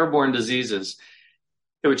 for the airborne diseases,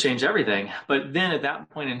 it would change everything. But then at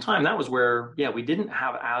that point in time, that was where, we didn't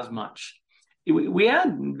have as much. We had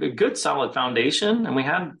a good solid foundation, and we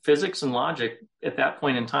had physics and logic at that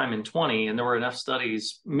point in time in 20, and there were enough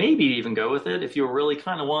studies, maybe even go with it if you were really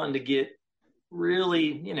kind of wanting to get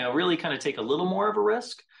really kind of take a little more of a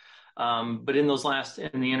risk. But in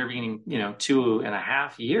the intervening,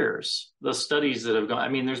 2.5 years, the studies that have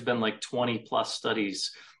gone, there's been like 20 plus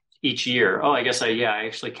studies each year. Oh, I guess I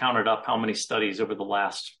actually counted up how many studies over the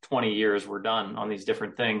last 20 years were done on these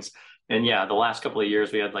different things. And the last couple of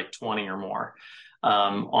years we had like 20 or more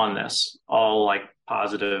on this, all like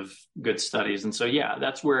positive, good studies. And so,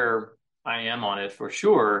 that's where I am on it for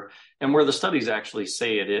sure. And where the studies actually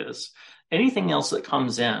say it is. Anything else that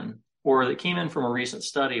comes in or that came in from a recent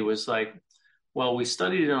study was like, well, we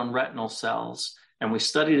studied it on retinal cells and we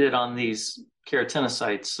studied it on these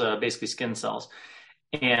keratinocytes, basically skin cells.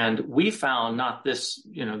 And we found not this,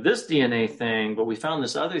 this DNA thing, but we found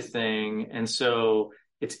this other thing. And so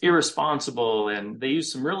it's irresponsible. And they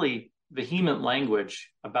used some really vehement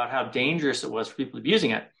language about how dangerous it was for people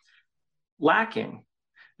abusing it. Lacking.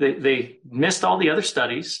 They missed all the other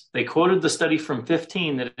studies. They quoted the study from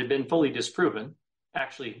 15 that had been fully disproven.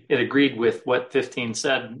 Actually, it agreed with what 15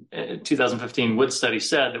 said, 2015 Wood study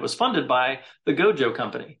said, that was funded by the Gojo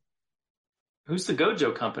company. Who's the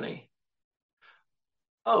Gojo company?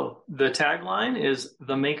 Oh, the tagline is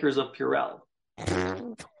the makers of Purell.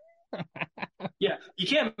 Yeah, you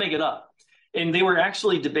can't make it up. And they were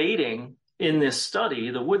actually debating in this study,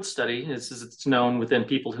 the Wood study, it's known within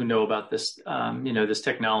people who know about this, this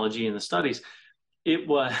technology and the studies. It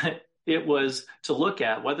was to look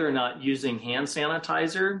at whether or not using hand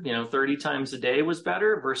sanitizer, 30 times a day was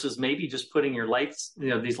better versus maybe just putting your lights,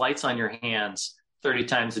 these lights on your hands 30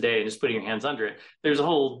 times a day and just putting your hands under it. There's a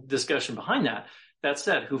whole discussion behind that. That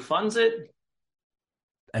said, who funds it?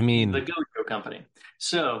 The Gojo company.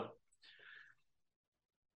 So,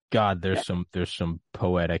 God, there's some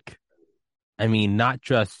poetic. Not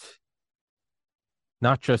just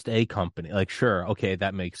a company. Like, sure, okay,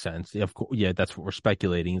 that makes sense. Of course, that's what we're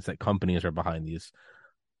speculating is that companies are behind these.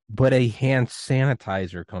 But a hand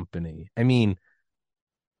sanitizer company.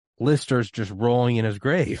 Lister's just rolling in his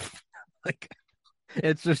grave. Like,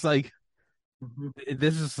 it's just like.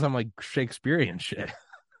 This is some like Shakespearean shit.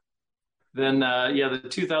 Then, the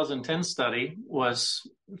 2010 study was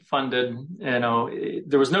funded.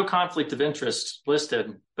 There was no conflict of interest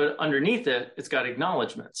listed, but underneath it, it's got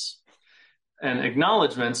acknowledgments. And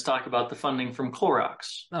acknowledgments talk about the funding from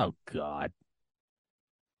Clorox. Oh, God.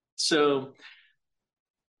 So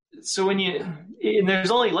and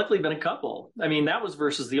there's only luckily been a couple. That was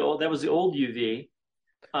that was the old UV.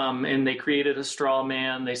 And they created a straw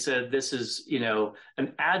man. They said this is,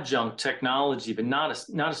 an adjunct technology, but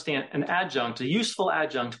an adjunct, a useful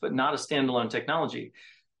adjunct, but not a standalone technology.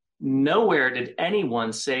 Nowhere did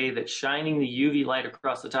anyone say that shining the UV light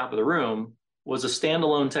across the top of the room was a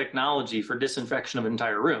standalone technology for disinfection of an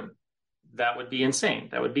entire room. That would be insane.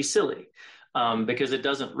 That would be silly, because it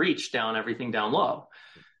doesn't reach down everything down low.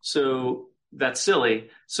 So that's silly.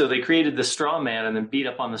 So they created the straw man and then beat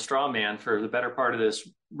up on the straw man for the better part of this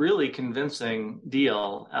really convincing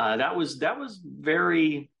deal. That was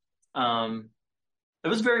very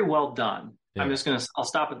well done. Yeah. I'll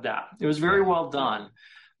stop at that. It was very well done,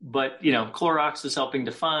 but Clorox is helping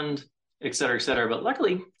to fund, et cetera, et cetera. But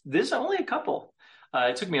luckily there's only a couple.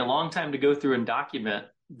 It took me a long time to go through and document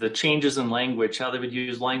the changes in language, how they would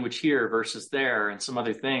use language here versus there, and some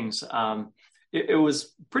other things. It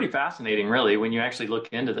was pretty fascinating, really, when you actually look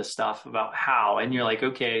into this stuff about how, and you're like,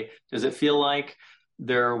 okay, does it feel like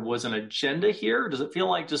there was an agenda here? Does it feel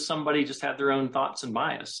like just somebody just had their own thoughts and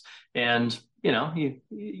bias? And, you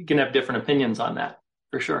can have different opinions on that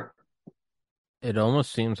for sure. It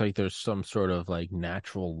almost seems like there's some sort of like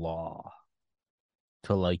natural law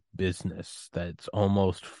to like business that's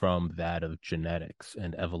almost from that of genetics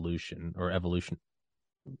and evolution or evolution.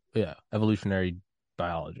 Yeah, evolutionary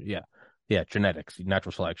biology. Yeah. Yeah, genetics,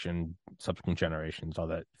 natural selection, subsequent generations, all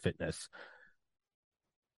that fitness.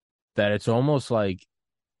 That it's almost like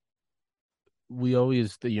we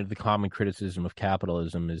always, the common criticism of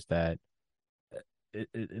capitalism is that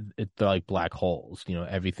they're like black holes.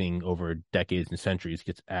 Everything over decades and centuries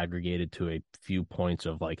gets aggregated to a few points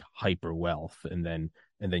of like hyper wealth, and then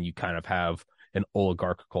you kind of have an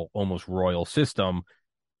oligarchical, almost royal system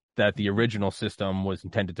that the original system was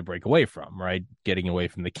intended to break away from, right? Getting away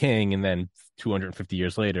from the king, and then 250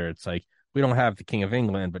 years later, it's like we don't have the King of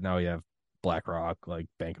England, but now we have BlackRock, like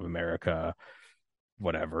Bank of America,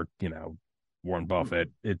 whatever, Warren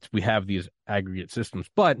Buffett. We have these aggregate systems,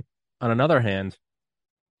 but on another hand,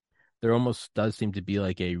 there almost does seem to be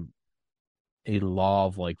like a law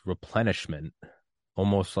of like replenishment,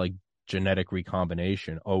 almost like genetic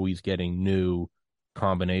recombination, always getting new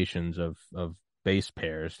combinations of base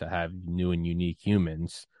pairs to have new and unique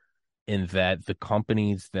humans, in that the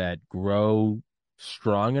companies that grow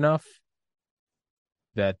strong enough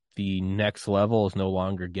that the next level is no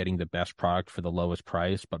longer getting the best product for the lowest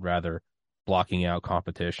price, but rather blocking out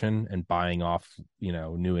competition and buying off,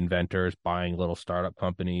 new inventors, buying little startup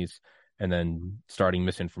companies, and then starting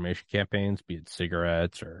misinformation campaigns, be it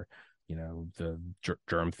cigarettes or, the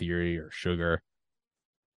germ theory or sugar.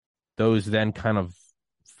 Those then kind of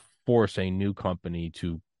force a new company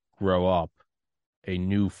to grow up, a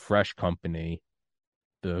new, fresh company,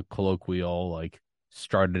 the colloquial, like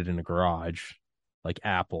started in a garage, like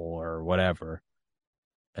Apple or whatever.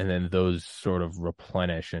 And then those sort of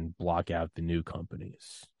replenish and block out the new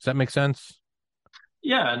companies. Does that make sense?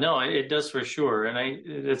 Yeah, no, it does for sure. And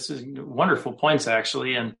it's wonderful points,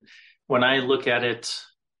 actually. And when I look at it,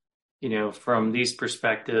 from these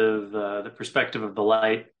perspective, the perspective of the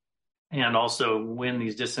light, and also when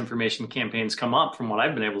these disinformation campaigns come up, from what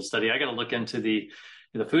I've been able to study, I got to look into the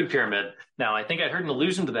food pyramid. Now, I think I heard an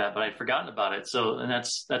allusion to that, but I'd forgotten about it. So, and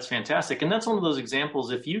that's fantastic. And that's one of those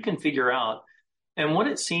examples, if you can figure out, and what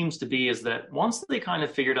it seems to be is that once they kind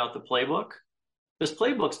of figured out the playbook, this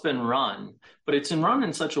playbook's been run, but it's been run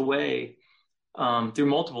in such a way through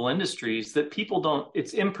multiple industries that people don't,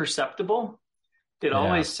 it's imperceptible. It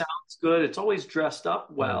always sounds good. It's always dressed up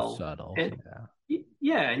well. Subtle.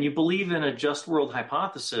 Yeah, and you believe in a just world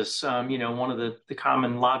hypothesis. One of the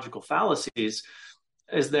common logical fallacies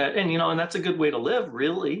is that, and that's a good way to live,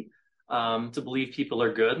 really, to believe people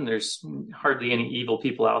are good and there's hardly any evil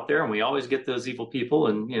people out there, and we always get those evil people,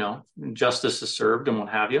 and justice is served and what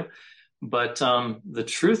have you. But the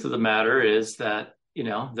truth of the matter is that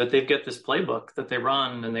that they've got this playbook that they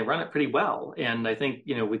run, and they run it pretty well. And I think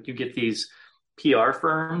you get these PR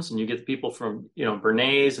firms and you get the people from,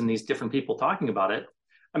 Bernays and these different people talking about it.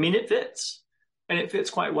 I mean, it fits, and it fits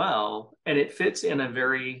quite well, and it fits in a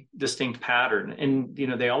very distinct pattern. And,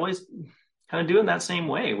 they always kind of do it in that same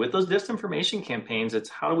way with those disinformation campaigns. It's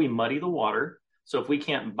how do we muddy the water? So if we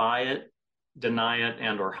can't buy it, deny it,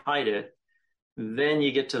 and or hide it, then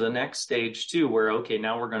you get to the next stage too, where, okay,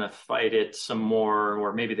 now we're going to fight it some more,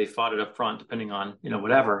 or maybe they fought it up front, depending on,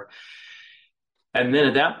 whatever. And then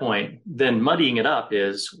at that point, then muddying it up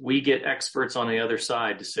is we get experts on the other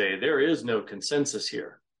side to say there is no consensus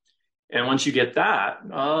here. And once you get that,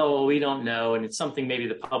 oh, we don't know. And it's something maybe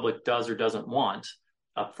the public does or doesn't want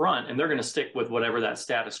up front. And they're going to stick with whatever that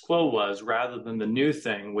status quo was rather than the new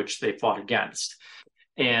thing, which they fought against.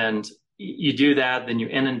 And you do that, then you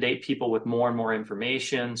inundate people with more and more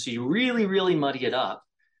information. So you really, really muddy it up.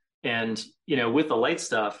 And, with the light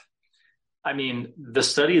stuff, I mean, the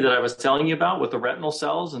study that I was telling you about with the retinal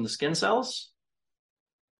cells and the skin cells,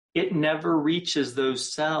 it never reaches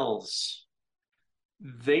those cells.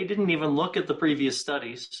 They didn't even look at the previous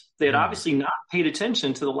studies. They had obviously not paid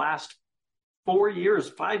attention to the last 5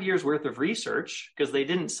 years worth of research, because they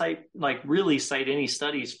didn't really cite any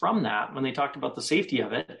studies from that when they talked about the safety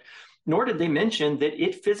of it, nor did they mention that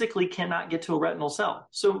it physically cannot get to a retinal cell.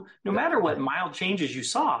 So no matter what mild changes you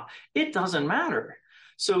saw, it doesn't matter.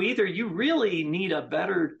 So either you really need a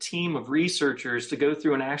better team of researchers to go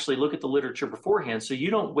through and actually look at the literature beforehand, so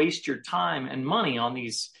you don't waste your time and money on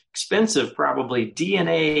these expensive, probably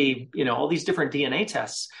DNA, all these different DNA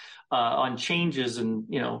tests on changes and,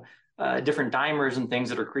 different dimers and things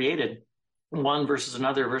that are created, one versus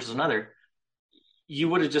another versus another. You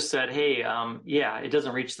would have just said, hey, yeah, it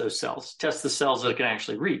doesn't reach those cells. Test the cells that it can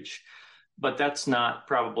actually reach. But that's not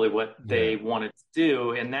probably what they wanted to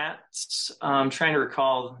do. And that's, I'm trying to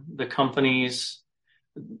recall the companies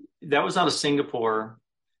that was out of Singapore.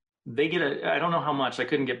 They get I don't know how much, I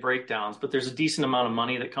couldn't get breakdowns, but there's a decent amount of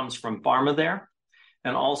money that comes from pharma there.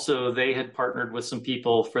 And also they had partnered with some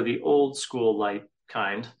people for the old school light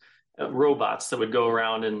kind, robots that would go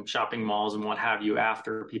around in shopping malls and what have you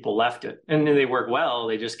after people left it. And they work well.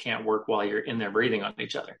 They just can't work while you're in there breathing on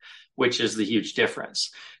each other, which is the huge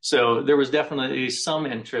difference. So there was definitely some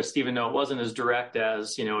interest, even though it wasn't as direct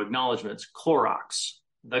as, acknowledgments. Clorox,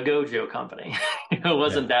 the Gojo company, it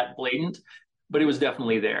wasn't that blatant, but it was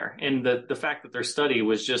definitely there. And the fact that their study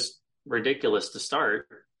was just ridiculous to start,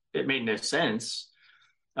 it made no sense.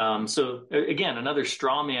 So again, another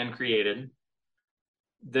straw man created,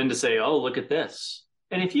 than to say, oh, look at this.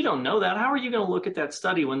 And if you don't know that, how are you going to look at that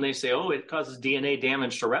study when they say, oh, it causes DNA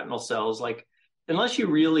damage to retinal cells? Like, unless you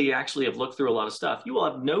really actually have looked through a lot of stuff, you will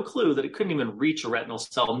have no clue that it couldn't even reach a retinal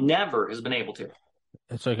cell. Never has been able to.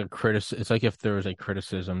 It's like it's like if there was a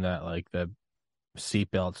criticism that like the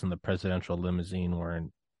seatbelts in the presidential limousine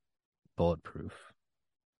weren't bulletproof.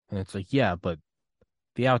 And it's like, yeah, but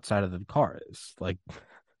the outside of the car is like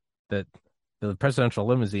that. The presidential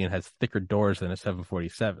limousine has thicker doors than a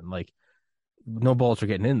 747. Like, no bullets are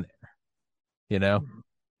getting in there.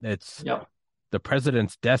 It's the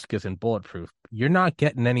president's desk isn't bulletproof. You're not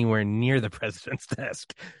getting anywhere near the president's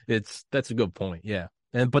desk. That's a good point. Yeah.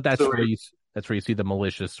 But that's where you see the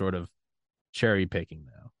malicious sort of cherry picking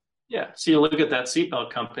now. Yeah. So you look at that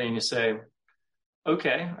seatbelt company and you say,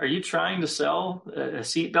 okay, are you trying to sell a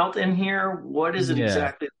seatbelt in here? What is it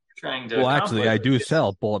exactly trying to accomplish? Actually, I do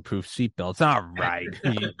sell bulletproof seatbelts. All right,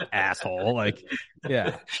 you asshole. Like,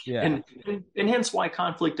 yeah. And hence why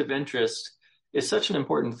conflict of interest is such an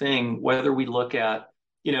important thing, whether we look at,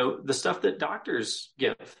 the stuff that doctors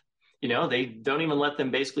give. They don't even let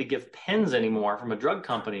them basically give pens anymore from a drug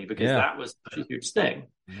company because that was such a huge thing.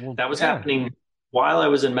 That was happening while I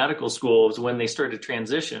was in medical school. Was when they started to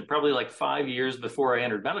transition, probably like 5 years before I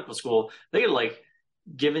entered medical school. They had like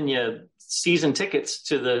giving you season tickets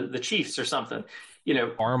to the Chiefs or something,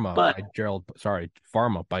 Pharma by Gerald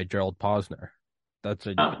Posner. That's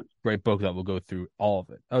a great book that will go through all of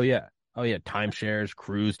it. Oh yeah, timeshares,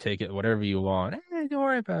 cruise ticket, whatever you want. Don't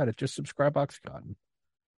worry about it. Just subscribe Oxycontin.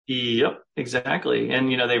 Yep, exactly. And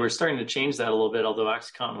they were starting to change that a little bit, although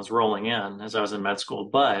Oxycontin was rolling in as I was in med school.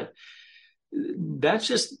 But that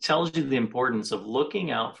just tells you the importance of looking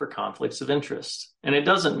out for conflicts of interest. And it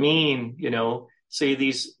doesn't mean, say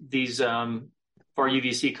these for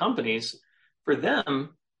UVC companies, for them,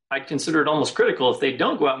 I'd consider it almost critical if they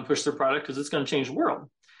don't go out and push their product, because it's going to change the world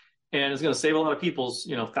and it's going to save a lot of people's,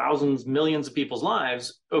 thousands, millions of people's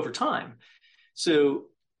lives over time. So,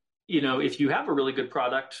 if you have a really good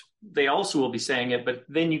product, they also will be saying it, but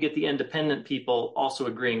then you get the independent people also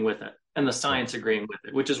agreeing with it and the science agreeing with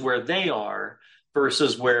it, which is where they are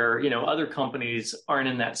versus where, other companies aren't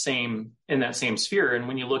in that same sphere. And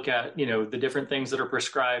when you look at, the different things that are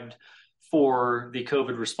prescribed for the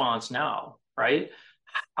COVID response now, right?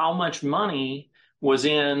 How much money was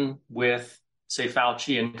in with, say,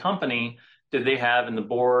 Fauci and company? Did they have in the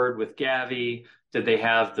board with Gavi? Did they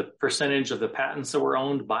have the percentage of the patents that were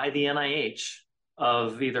owned by the NIH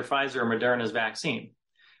of either Pfizer or Moderna's vaccine?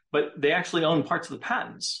 But they actually own parts of the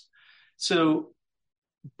patents. So,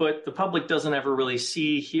 but the public doesn't ever really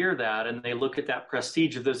hear that, and they look at that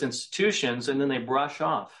prestige of those institutions, and then they brush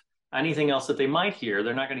off anything else that they might hear.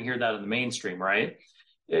 They're not going to hear that in the mainstream, right?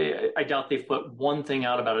 I doubt they've put one thing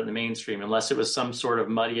out about it in the mainstream, unless it was some sort of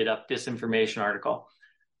muddied up disinformation article.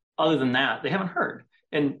 Other than that, they haven't heard.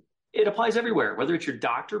 And it applies everywhere, whether it's your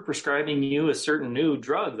doctor prescribing you a certain new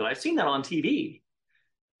drug, that I've seen that on TV,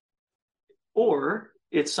 or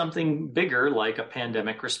it's something bigger like a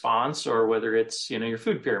pandemic response, or whether it's, your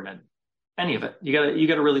food pyramid, any of it. You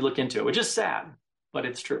gotta really look into it, which is sad, but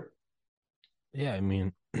it's true. Yeah. I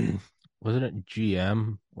mean, wasn't it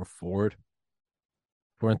GM or Ford?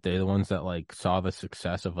 Weren't they the ones that like saw the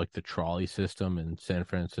success of like the trolley system in San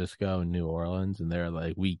Francisco and New Orleans? And they're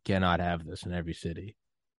like, we cannot have this in every city.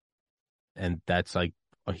 And that's like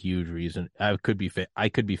a huge reason. I could be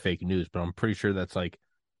fake news, but I'm pretty sure that's like,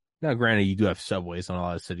 now granted, you do have subways in a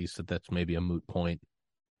lot of cities, so that's maybe a moot point.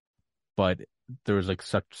 But there was like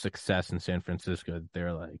such success in San Francisco that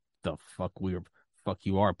they're like, the fuck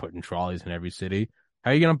you are putting trolleys in every city.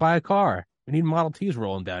 How are you gonna buy a car? We need Model Ts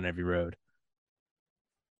rolling down every road.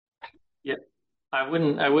 Yeah, I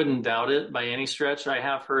wouldn't doubt it by any stretch. I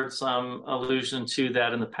have heard some allusion to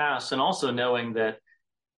that in the past, and also knowing that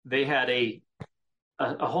they had a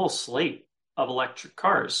whole slate of electric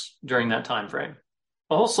cars during that time frame.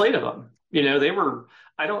 A whole slate of them. They were,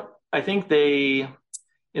 I think they,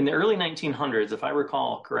 in the early 1900s, if I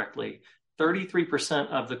recall correctly, 33%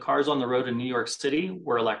 of the cars on the road in New York City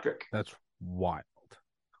were electric. That's wild.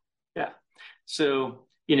 Yeah. So,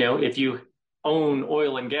 if you own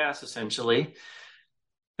oil and gas essentially,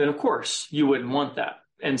 then of course you wouldn't want that.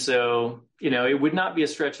 And so, it would not be a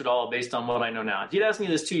stretch at all based on what I know now. If you'd asked me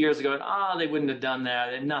this 2 years ago, they wouldn't have done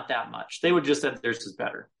that, and not that much. They would just have theirs is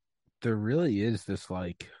better. There really is this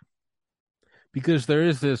because there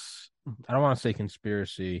is this, I don't want to say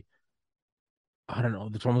conspiracy. I don't know.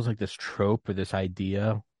 It's almost like this trope or this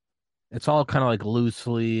idea. It's all kind of like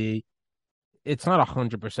loosely, it's not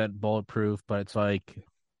 100% bulletproof, but it's like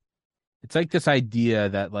this idea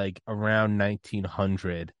that like around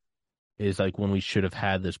 1900 is like when we should have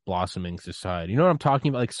had this blossoming society. You know what I'm talking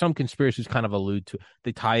about? Like some conspiracies kind of allude to,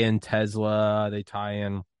 they tie in Tesla, they tie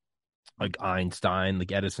in like Einstein,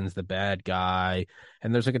 like Edison's the bad guy,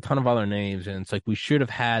 and there's like a ton of other names, and it's like we should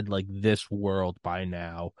have had like this world by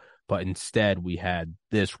now, but instead we had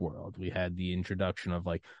this world. We had the introduction of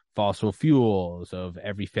like fossil fuels, of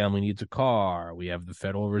every family needs a car. We have the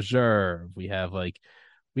Federal Reserve. We have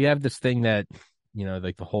this thing that,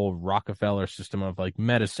 like the whole Rockefeller system of like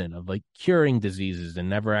medicine, of like curing diseases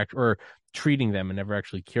and or treating them and never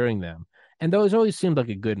actually curing them. And those always seemed like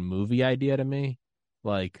a good movie idea to me.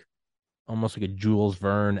 Like almost like a Jules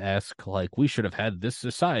Verne-esque, like we should have had this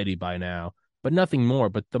society by now, but nothing more.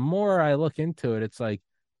 But the more I look into it, it's like,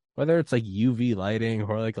 whether it's like UV lighting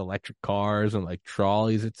or like electric cars and like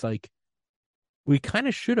trolleys, it's like we kind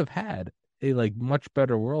of should have had a like much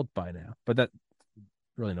better world by now. But that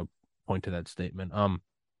really no point to that statement.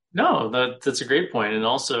 No, that's a great point. And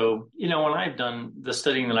also, when I've done the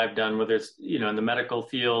studying that I've done, whether it's, in the medical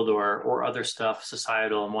field or other stuff,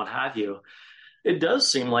 societal and what have you, it does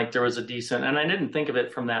seem like there was a decent, and I didn't think of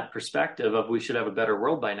it from that perspective of we should have a better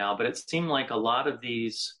world by now, but it seemed like a lot of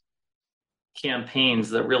these campaigns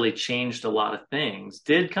that really changed a lot of things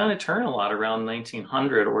did kind of turn a lot around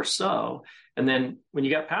 1900 or so. And then when you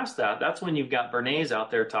got past that, that's when you've got Bernays out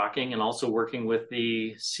there talking and also working with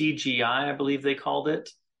the CGI, I believe they called it,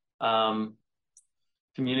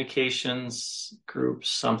 communications group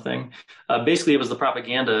something. Basically, it was the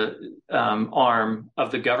propaganda arm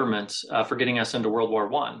of the government for getting us into World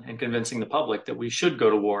War I and convincing the public that we should go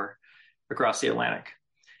to war across the Atlantic.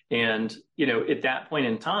 And, at that point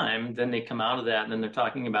in time, then they come out of that and then they're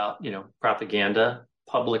talking about, propaganda,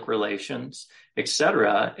 public relations, et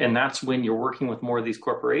cetera. And that's when you're working with more of these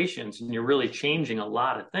corporations and you're really changing a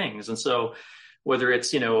lot of things. And so whether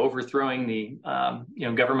it's, overthrowing the,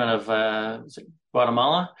 government of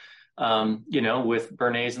Guatemala, with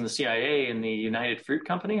Bernays and the CIA and the United Fruit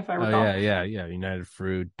Company, if I recall. Yeah. United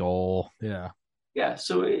Fruit, Dole. Yeah. Yeah.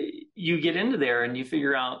 So you get into there and you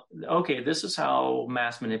figure out, okay, this is how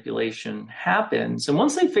mass manipulation happens. And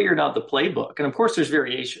once they figured out the playbook, and of course there's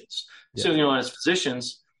variations. Yeah. So, as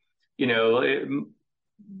physicians,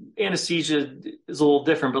 anesthesia is a little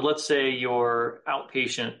different, but let's say your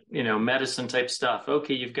outpatient, medicine type stuff.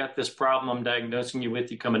 Okay, you've got this problem I'm diagnosing you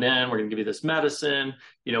with, you coming in, we're going to give you this medicine,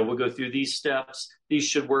 we'll go through these steps. These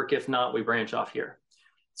should work. If not, we branch off here.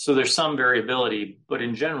 So there's some variability, but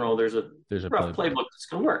in general, there's a rough playbook that's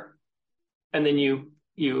going to work. And then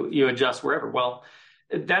you adjust wherever. Well,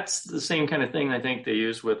 that's the same kind of thing I think they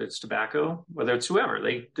use, whether it's tobacco, whether it's whoever.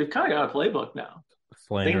 They've kind of got a playbook now.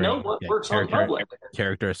 They know what works on public.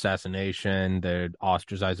 Character assassination, their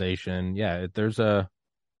ostracization. Yeah, there's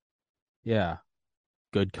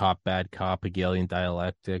good cop, bad cop, Hegelian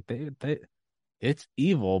dialectic. It's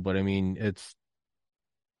evil, but I mean, it's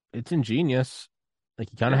ingenious.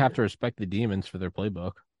 Like you kind of have to respect the demons for their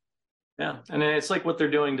playbook. Yeah, and it's like what they're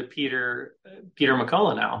doing to Peter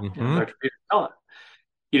McCullough now. Mm-hmm. Dr. Peter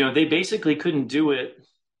McCullough. They basically couldn't do it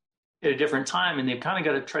at a different time, and they've kind of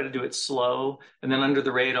got to try to do it slow and then under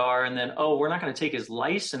the radar, and then we're not going to take his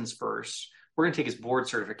license first. We're going to take his board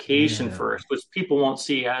certification first, which people won't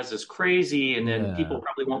see as crazy, and then people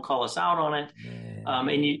probably won't call us out on it.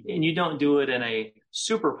 And you don't do it in a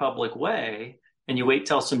super public way, and you wait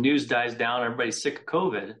till some news dies down, everybody's sick of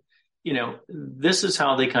COVID. This is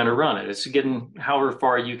how they kind of run it. It's getting however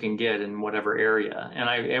far you can get in whatever area. And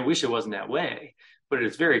I wish it wasn't that way, but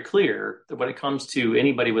it's very clear that when it comes to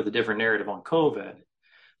anybody with a different narrative on COVID,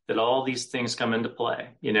 that all these things come into play.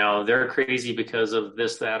 You know, they're crazy because of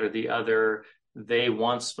this, that, or the other. They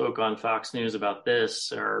once spoke on Fox News about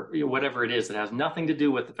this, or whatever it is that has nothing to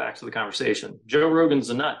do with the facts of the conversation. Joe Rogan's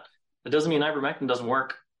a nut. That doesn't mean ivermectin doesn't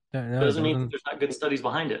work. No, It no, it doesn't mean that doesn't. there's not good studies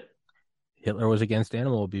behind it. Hitler was against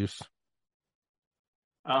animal abuse.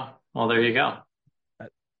 Oh, well, there you go. Uh,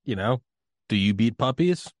 You know, do you beat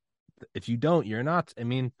puppies? If you don't, you're not. I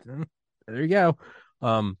mean, there you go.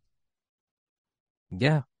 Um,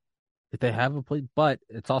 yeah, if they have a play, but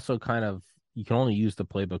it's also kind of you can only use the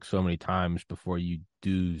playbook so many times before you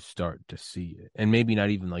do start to see it, and maybe not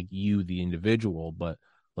even like you, the individual, but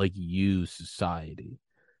like you, society.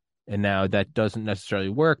 And now that doesn't necessarily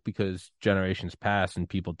work because generations pass and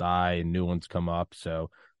people die and new ones come up. So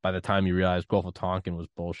by the time you realize Gulf of Tonkin was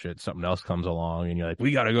bullshit, something else comes along and you're like,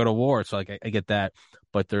 we got to go to war. So like, I get that.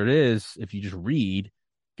 But there it is. If you just read,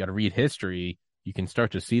 got to read history, you can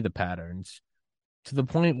start to see the patterns to the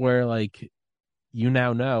point where like you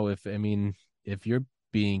now know if you're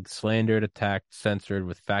being slandered, attacked, censored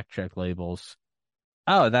with fact check labels,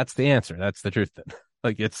 oh, that's the answer. That's the truth then.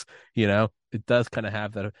 Like it does kind of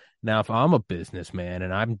have that. Now, if I'm a businessman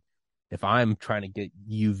and if I'm trying to get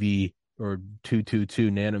UV or 222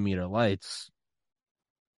 nanometer lights,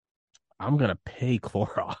 I'm gonna pay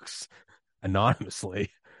Clorox anonymously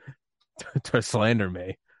to slander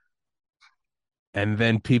me. And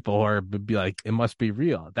then people are be like, it must be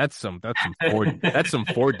real. That's some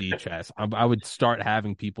 4D chess. I would start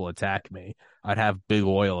having people attack me. I'd have Big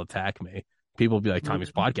Oil attack me. People would be like,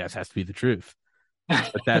 Tommy's podcast has to be the truth.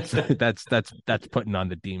 But that's putting on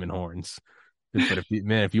the demon horns. But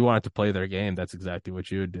if you wanted to play their game, that's exactly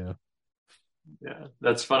what you would do. Yeah,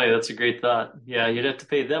 that's funny. That's a great thought. Yeah, you'd have to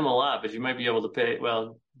pay them a lot, but you might be able to pay,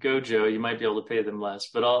 well, Gojo, you might be able to pay them less,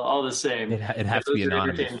 but all the same, It'd yeah, have to be those are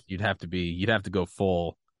anonymous. entertaining. You'd have to go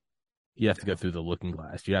full. You'd have to go through the looking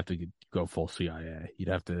glass. You'd have to go full CIA. You'd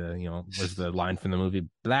have to, was the line from the movie,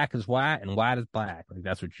 black is white and white is black. Like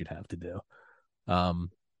that's what you'd have to do.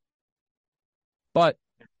 Um, but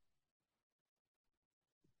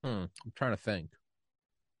I'm trying to think.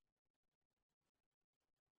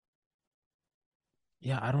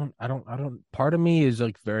 Yeah, I don't. Part of me is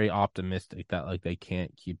like very optimistic that like they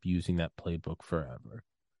can't keep using that playbook forever,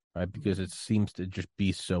 right? Because it seems to just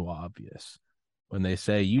be so obvious. When they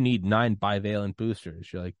say you need 9 bivalent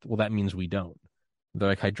boosters, you're like, well, that means we don't. They're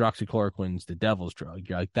like hydroxychloroquine's the devil's drug.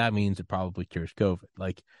 You're like, that means it probably cures COVID.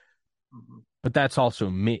 Like, Mhm. but that's also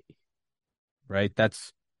me, right?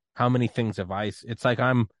 That's how many things have I? It's like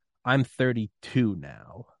I'm 32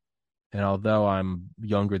 now. And although I'm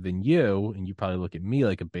younger than you, and you probably look at me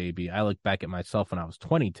like a baby, I look back at myself when I was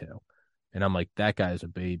 22, and I'm like, that guy's a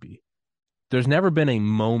baby. There's never been a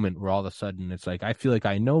moment where all of a sudden it's like, I feel like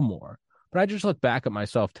I know more. But I just look back at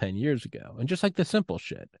myself 10 years ago and just like the simple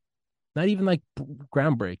shit, not even like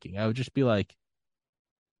groundbreaking. I would just be like,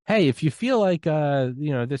 hey, if you feel like,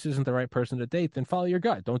 this isn't the right person to date, then follow your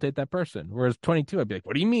gut. Don't date that person. Whereas 22, I'd be like,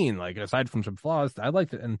 what do you mean? Like, aside from some flaws, I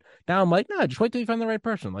like it. And now I'm like, no, just wait till you find the right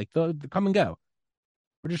person. Like, the come and go.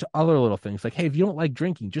 Or just other little things like, hey, if you don't like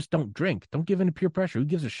drinking, just don't drink. Don't give in to peer pressure. Who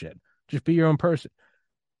gives a shit? Just be your own person.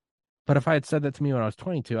 But if I had said that to me when I was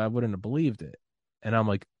 22, I wouldn't have believed it. And I'm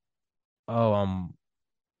like, oh,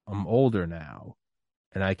 I'm older now,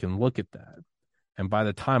 and I can look at that. And by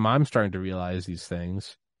the time I'm starting to realize these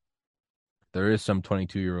things, there is some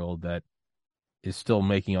 22-year-old that is still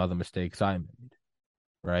making all the mistakes I made,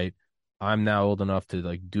 right? I'm now old enough to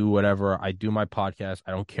like do whatever. I do my podcast.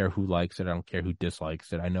 I don't care who likes it. I don't care who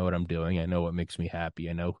dislikes it. I know what I'm doing. I know what makes me happy.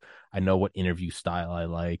 I know what interview style I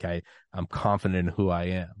like. I'm confident in who I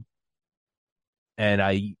am. And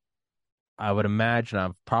I would imagine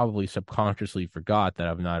I've probably subconsciously forgot that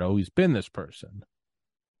I've not always been this person.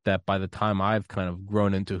 That by the time I've kind of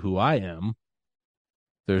grown into who I am,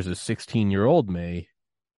 there's a 16-year-old me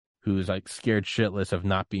who's like scared shitless of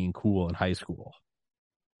not being cool in high school.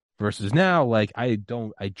 Versus now, like I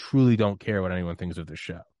truly don't care what anyone thinks of the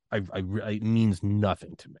show. It means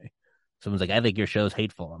nothing to me. Someone's like, I think your show's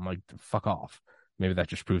hateful. I'm like, fuck off. Maybe that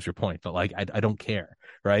just proves your point, but like, I don't care,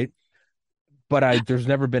 right? But there's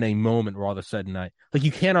never been a moment where all of a sudden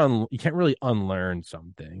you can't really unlearn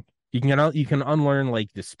something. You can unlearn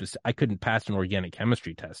like this specific. I couldn't pass an organic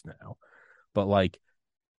chemistry test now, but like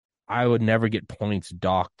I would never get points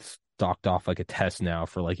docked off like a test now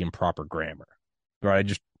for like improper grammar. Right? I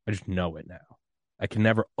just know it now. I can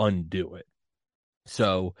never undo it.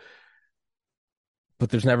 So, but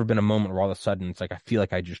there's never been a moment where all of a sudden it's like I feel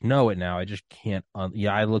like I just know it now. I just can't.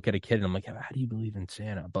 Yeah, I look at a kid and I'm like, how do you believe in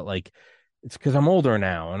Santa? But like, it's because I'm older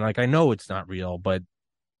now and like I know it's not real, but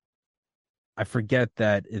I forget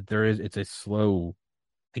that it's a slow.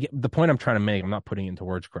 the point I'm trying to make, I'm not putting it into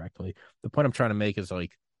words correctly. The point I'm trying to make is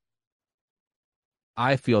like,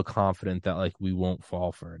 I feel confident that like we won't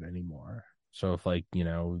fall for it anymore. So if like,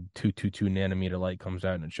 222 nanometer light comes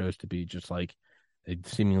out and it shows to be just like a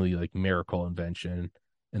seemingly like miracle invention,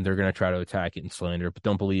 and they're going to try to attack it and slander it, but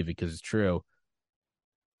don't believe it because it's true.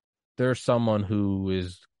 There's someone who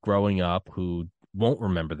is growing up who won't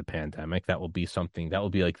remember the pandemic. That will be something that will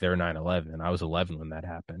be like their 9/11. I was 11 when that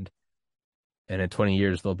happened. And in 20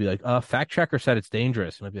 years, they'll be like, fact checker said it's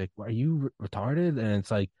dangerous. And I'll be like, are you retarded? And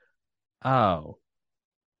it's like, oh,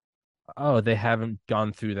 they haven't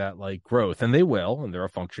gone through that like growth, and they will, and they're a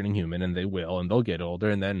functioning human, and they will, and they'll get older,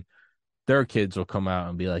 and then their kids will come out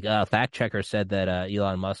and be like, fact checker said that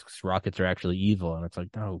Elon Musk's rockets are actually evil. And it's like,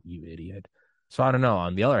 no, you idiot. So I don't know.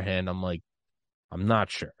 On the other hand, I'm like, I'm not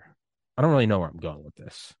sure. I don't really know where I'm going with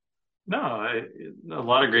this. No, a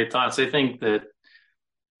lot of great thoughts. I think that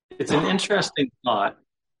it's an interesting thought,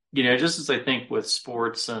 just as I think with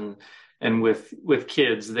sports and with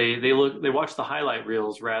kids, they watch the highlight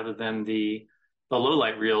reels rather than the low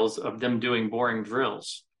light reels of them doing boring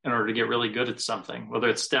drills in order to get really good at something, whether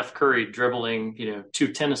it's Steph Curry dribbling,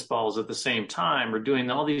 two tennis balls at the same time or doing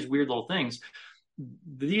all these weird little things.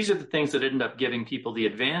 These are the things that end up giving people the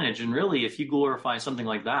advantage. And really, if you glorify something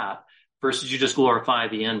like that versus you just glorify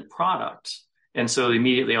the end product. And so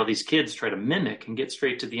immediately all these kids try to mimic and get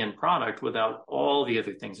straight to the end product without all the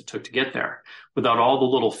other things it took to get there, without all the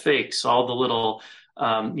little fakes, all the little,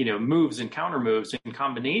 moves and counter moves in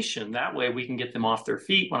combination. That way we can get them off their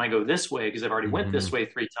feet when I go this way, because I've already went this way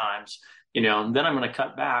 3 times, and then I'm going to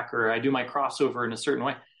cut back, or I do my crossover in a certain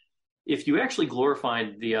way. If you actually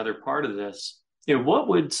glorified the other part of this, what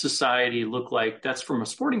would society look like? That's from a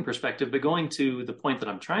sporting perspective, but going to the point that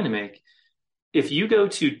I'm trying to make, if you go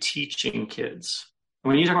to teaching kids,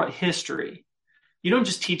 when you talk about history, you don't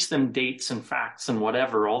just teach them dates and facts and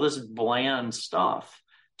whatever, all this bland stuff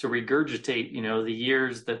to regurgitate, the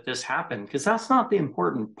years that this happened, because that's not the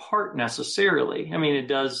important part necessarily. I mean, it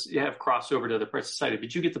does have crossover to other parts of society,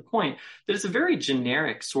 but you get the point that it's a very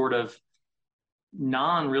generic sort of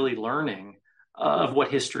non-really learning of what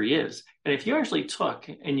history is. And if you actually took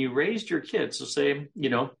and you raised your kids, so say,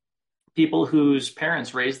 people whose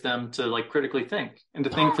parents raised them to like critically think and to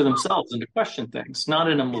think for themselves and to question things, not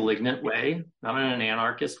in a malignant way, not in an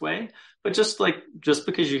anarchist way, but just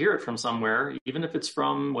because you hear it from somewhere, even if it's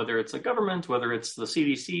from, whether it's a government, whether it's the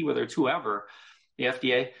CDC, whether it's whoever, the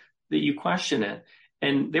FDA, that you question it.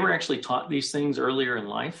 And they were actually taught these things earlier in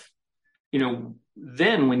life.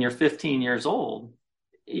 Then when you're 15 years old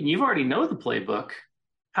and you've already know the playbook,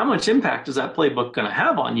 how much impact is that playbook going to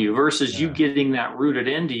have on you versus you getting that rooted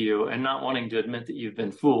into you and not wanting to admit that you've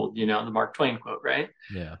been fooled, the Mark Twain quote, right?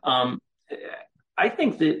 Yeah. I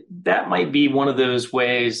think that might be one of those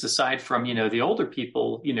ways, aside from, the older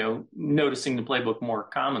people, noticing the playbook more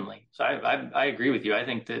commonly. So I agree with you. I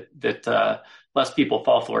think that less people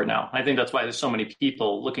fall for it now. I think that's why there's so many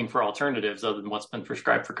people looking for alternatives other than what's been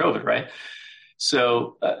prescribed for COVID, right?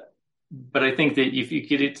 So, but I think that if you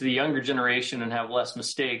get it to the younger generation and have less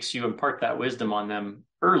mistakes, you impart that wisdom on them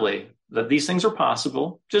early, that these things are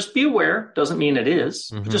possible. Just be aware. Doesn't mean it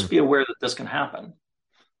is, but just be aware that this can happen.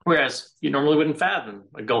 Whereas you normally wouldn't fathom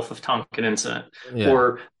a Gulf of Tonkin incident,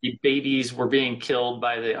 or the babies were being killed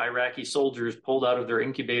by the Iraqi soldiers, pulled out of their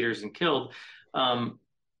incubators and killed.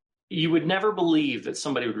 You would never believe that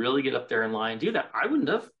somebody would really get up there and lie and do that. I wouldn't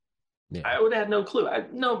have. Yeah. I would have had no clue.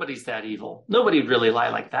 Nobody's that evil. Nobody would really lie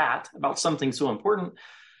like that about something so important.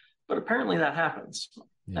 But apparently that happens.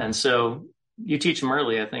 Yeah. And so you teach them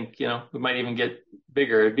early. I think, we might even get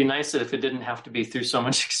bigger. It'd be nice that if it didn't have to be through so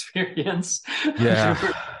much experience. Yeah.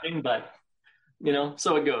 But,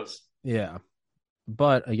 so it goes. Yeah.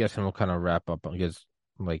 But I guess, and we'll kind of wrap up, because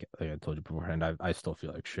like I told you beforehand, I still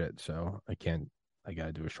feel like shit. So I got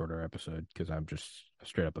to do a shorter episode because I'm just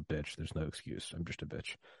straight up a bitch. There's no excuse. I'm just a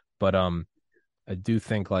bitch. But I do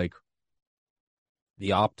think like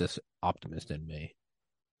the optimist in me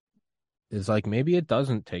is like, maybe it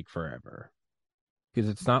doesn't take forever, because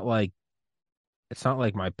it's not like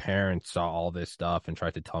my parents saw all this stuff and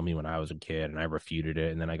tried to tell me when I was a kid and I refuted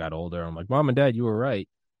it, and then I got older. I'm like, Mom and Dad, you were right.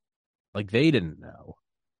 Like, they didn't know.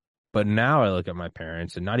 But now I look at my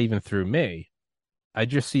parents, and not even through me, I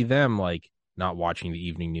just see them like not watching the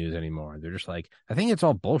evening news anymore. They're just like, I think it's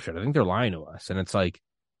all bullshit. I think they're lying to us. And it's like,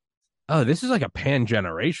 oh, this is like a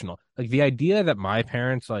pan-generational. Like, the idea that my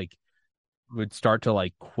parents like would start to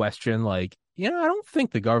like question, like, I don't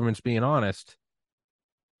think the government's being honest.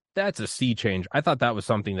 That's a sea change. I thought that was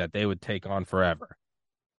something that they would take on forever.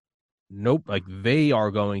 Nope. Like, they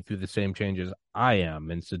are going through the same changes I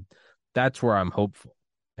am. And so that's where I'm hopeful.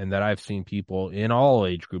 and that I've seen people in all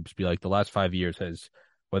age groups be like, the last 5 years has,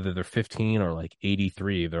 whether they're 15 or like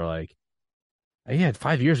 83, they're like, yeah,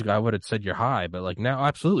 5 years ago I would have said you're high, but like now,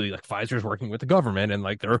 absolutely, like Pfizer's working with the government and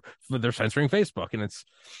like they're censoring Facebook, and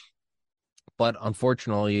but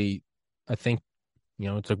unfortunately, I think,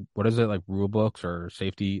 it's like, what is it, like rule books or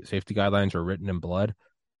safety guidelines are written in blood.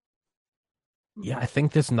 Yeah, I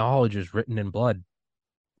think this knowledge is written in blood.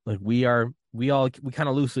 Like we kind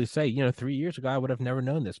of loosely say, 3 years ago I would have never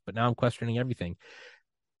known this, but now I'm questioning everything.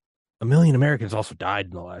 1 million Americans also died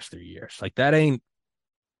in the last 3 years. Like that ain't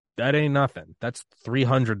nothing. That's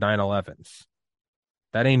 300 9/11s.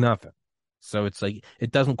 That ain't nothing. So it's like, it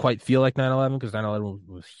doesn't quite feel like 9/11 because 9/11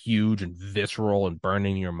 was huge and visceral and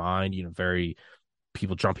burning in your mind, very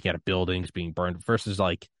people jumping out of buildings, being burned, versus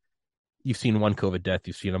like, you've seen one COVID death,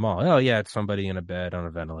 you've seen them all. Oh yeah, it's somebody in a bed on a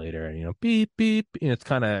ventilator, and beep beep. It's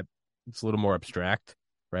a little more abstract,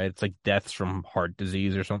 right? It's like deaths from heart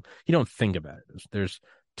disease or something. You don't think about it. There's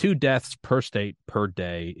 2 deaths per state per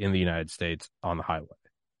day in the United States on the highway,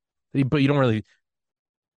 but you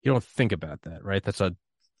don't think about that, right? That's a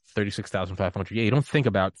 36,500. Yeah, you don't think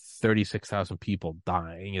about 36,000 people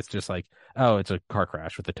dying. It's just like, oh, it's a car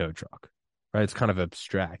crash with a tow truck, right? It's kind of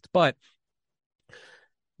abstract, but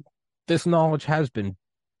this knowledge has been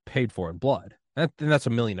paid for in blood. And that's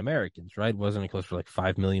 1 million Americans, right? Wasn't it close to like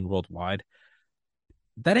 5 million worldwide?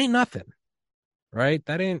 That ain't nothing, right?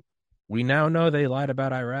 We now know they lied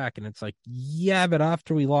about Iraq, and it's like, yeah, but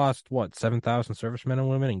after we lost, 7,000 servicemen and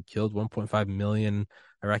women and killed 1.5 million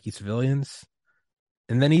Iraqi civilians?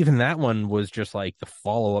 And then even that one was just like the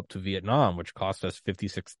follow-up to Vietnam, which cost us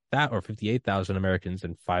 56,000 or 58,000 Americans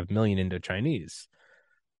and 5 million Indo-Chinese,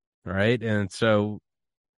 right? And so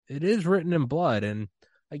it is written in blood, and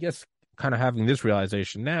I guess kind of having this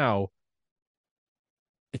realization now,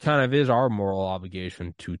 it kind of is our moral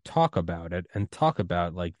obligation to talk about it and talk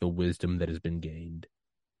about like the wisdom that has been gained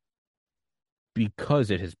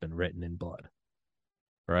because it has been written in blood,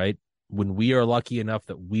 right? When we are lucky enough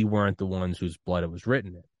that we weren't the ones whose blood it was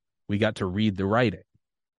written in, we got to read the writing.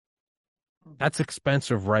 That's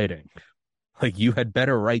expensive writing. Like, you had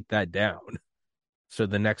better write that down. So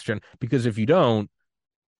the next because if you don't,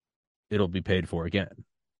 it'll be paid for again,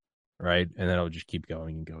 right? And then it'll just keep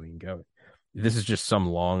going and going and going. This is just some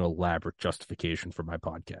long, elaborate justification for my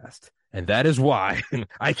podcast. And that is why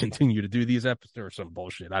I continue to do these episodes, or some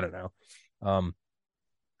bullshit. I don't know.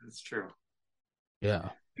 That's true. Yeah.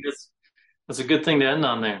 That's a good thing to end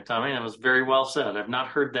on there, Tommy. That was very well said. I've not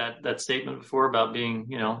heard that statement before about being,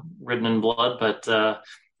 written in blood, but I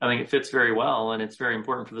think it fits very well, and it's very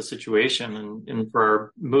important for the situation and for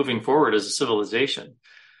our moving forward as a civilization.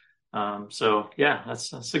 So yeah,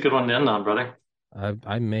 that's a good one to end on, brother.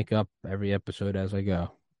 I make up every episode as I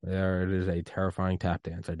go. There it is, a terrifying tap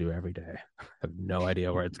dance I do every day. I have no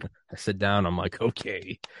idea where it's going. I sit down, I'm like,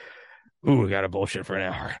 okay, ooh, we got a bullshit for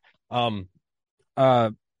an hour.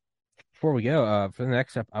 Before we go, for the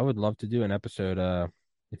next step, I would love to do an episode.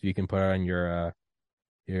 If you can put on your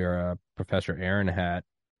Professor Aaron hat,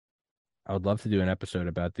 I would love to do an episode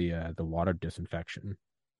about the water disinfection,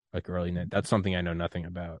 like early night. That's something I know nothing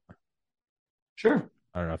about. Sure.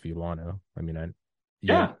 I don't know if you'd want to. I mean,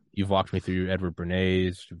 yeah, you've walked me through Edward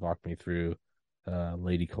Bernays. You've walked me through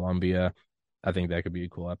Lady Columbia. I think that could be a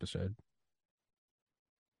cool episode.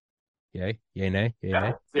 Yay, nay, yay,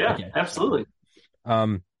 nay. Yeah, okay. Absolutely.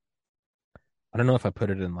 I don't know if I put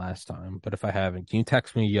it in last time, but if I haven't, can you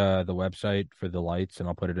text me the website for the lights and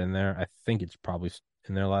I'll put it in there? I think it's probably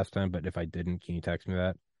in there last time, but if I didn't, can you text me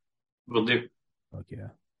that? Will do. Okay.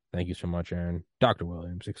 Thank you so much, Aaron. Dr.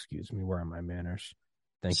 Williams, excuse me. Where are my manners?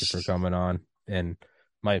 Thank you for coming on. And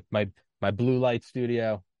my blue light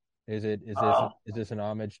studio, is this an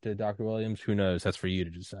homage to Dr. Williams? Who knows? That's for you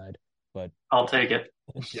to decide. But I'll take it.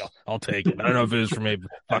 Yeah, I'll take it. I don't know if it was for me,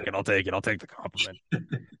 but fuck it, I'll take it. I'll take the compliment.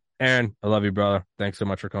 Aaron, I love you, brother. Thanks so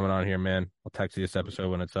much for coming on here, man. I'll text you this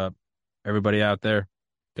episode when it's up. Everybody out there,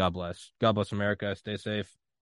 God bless. God bless America. Stay safe.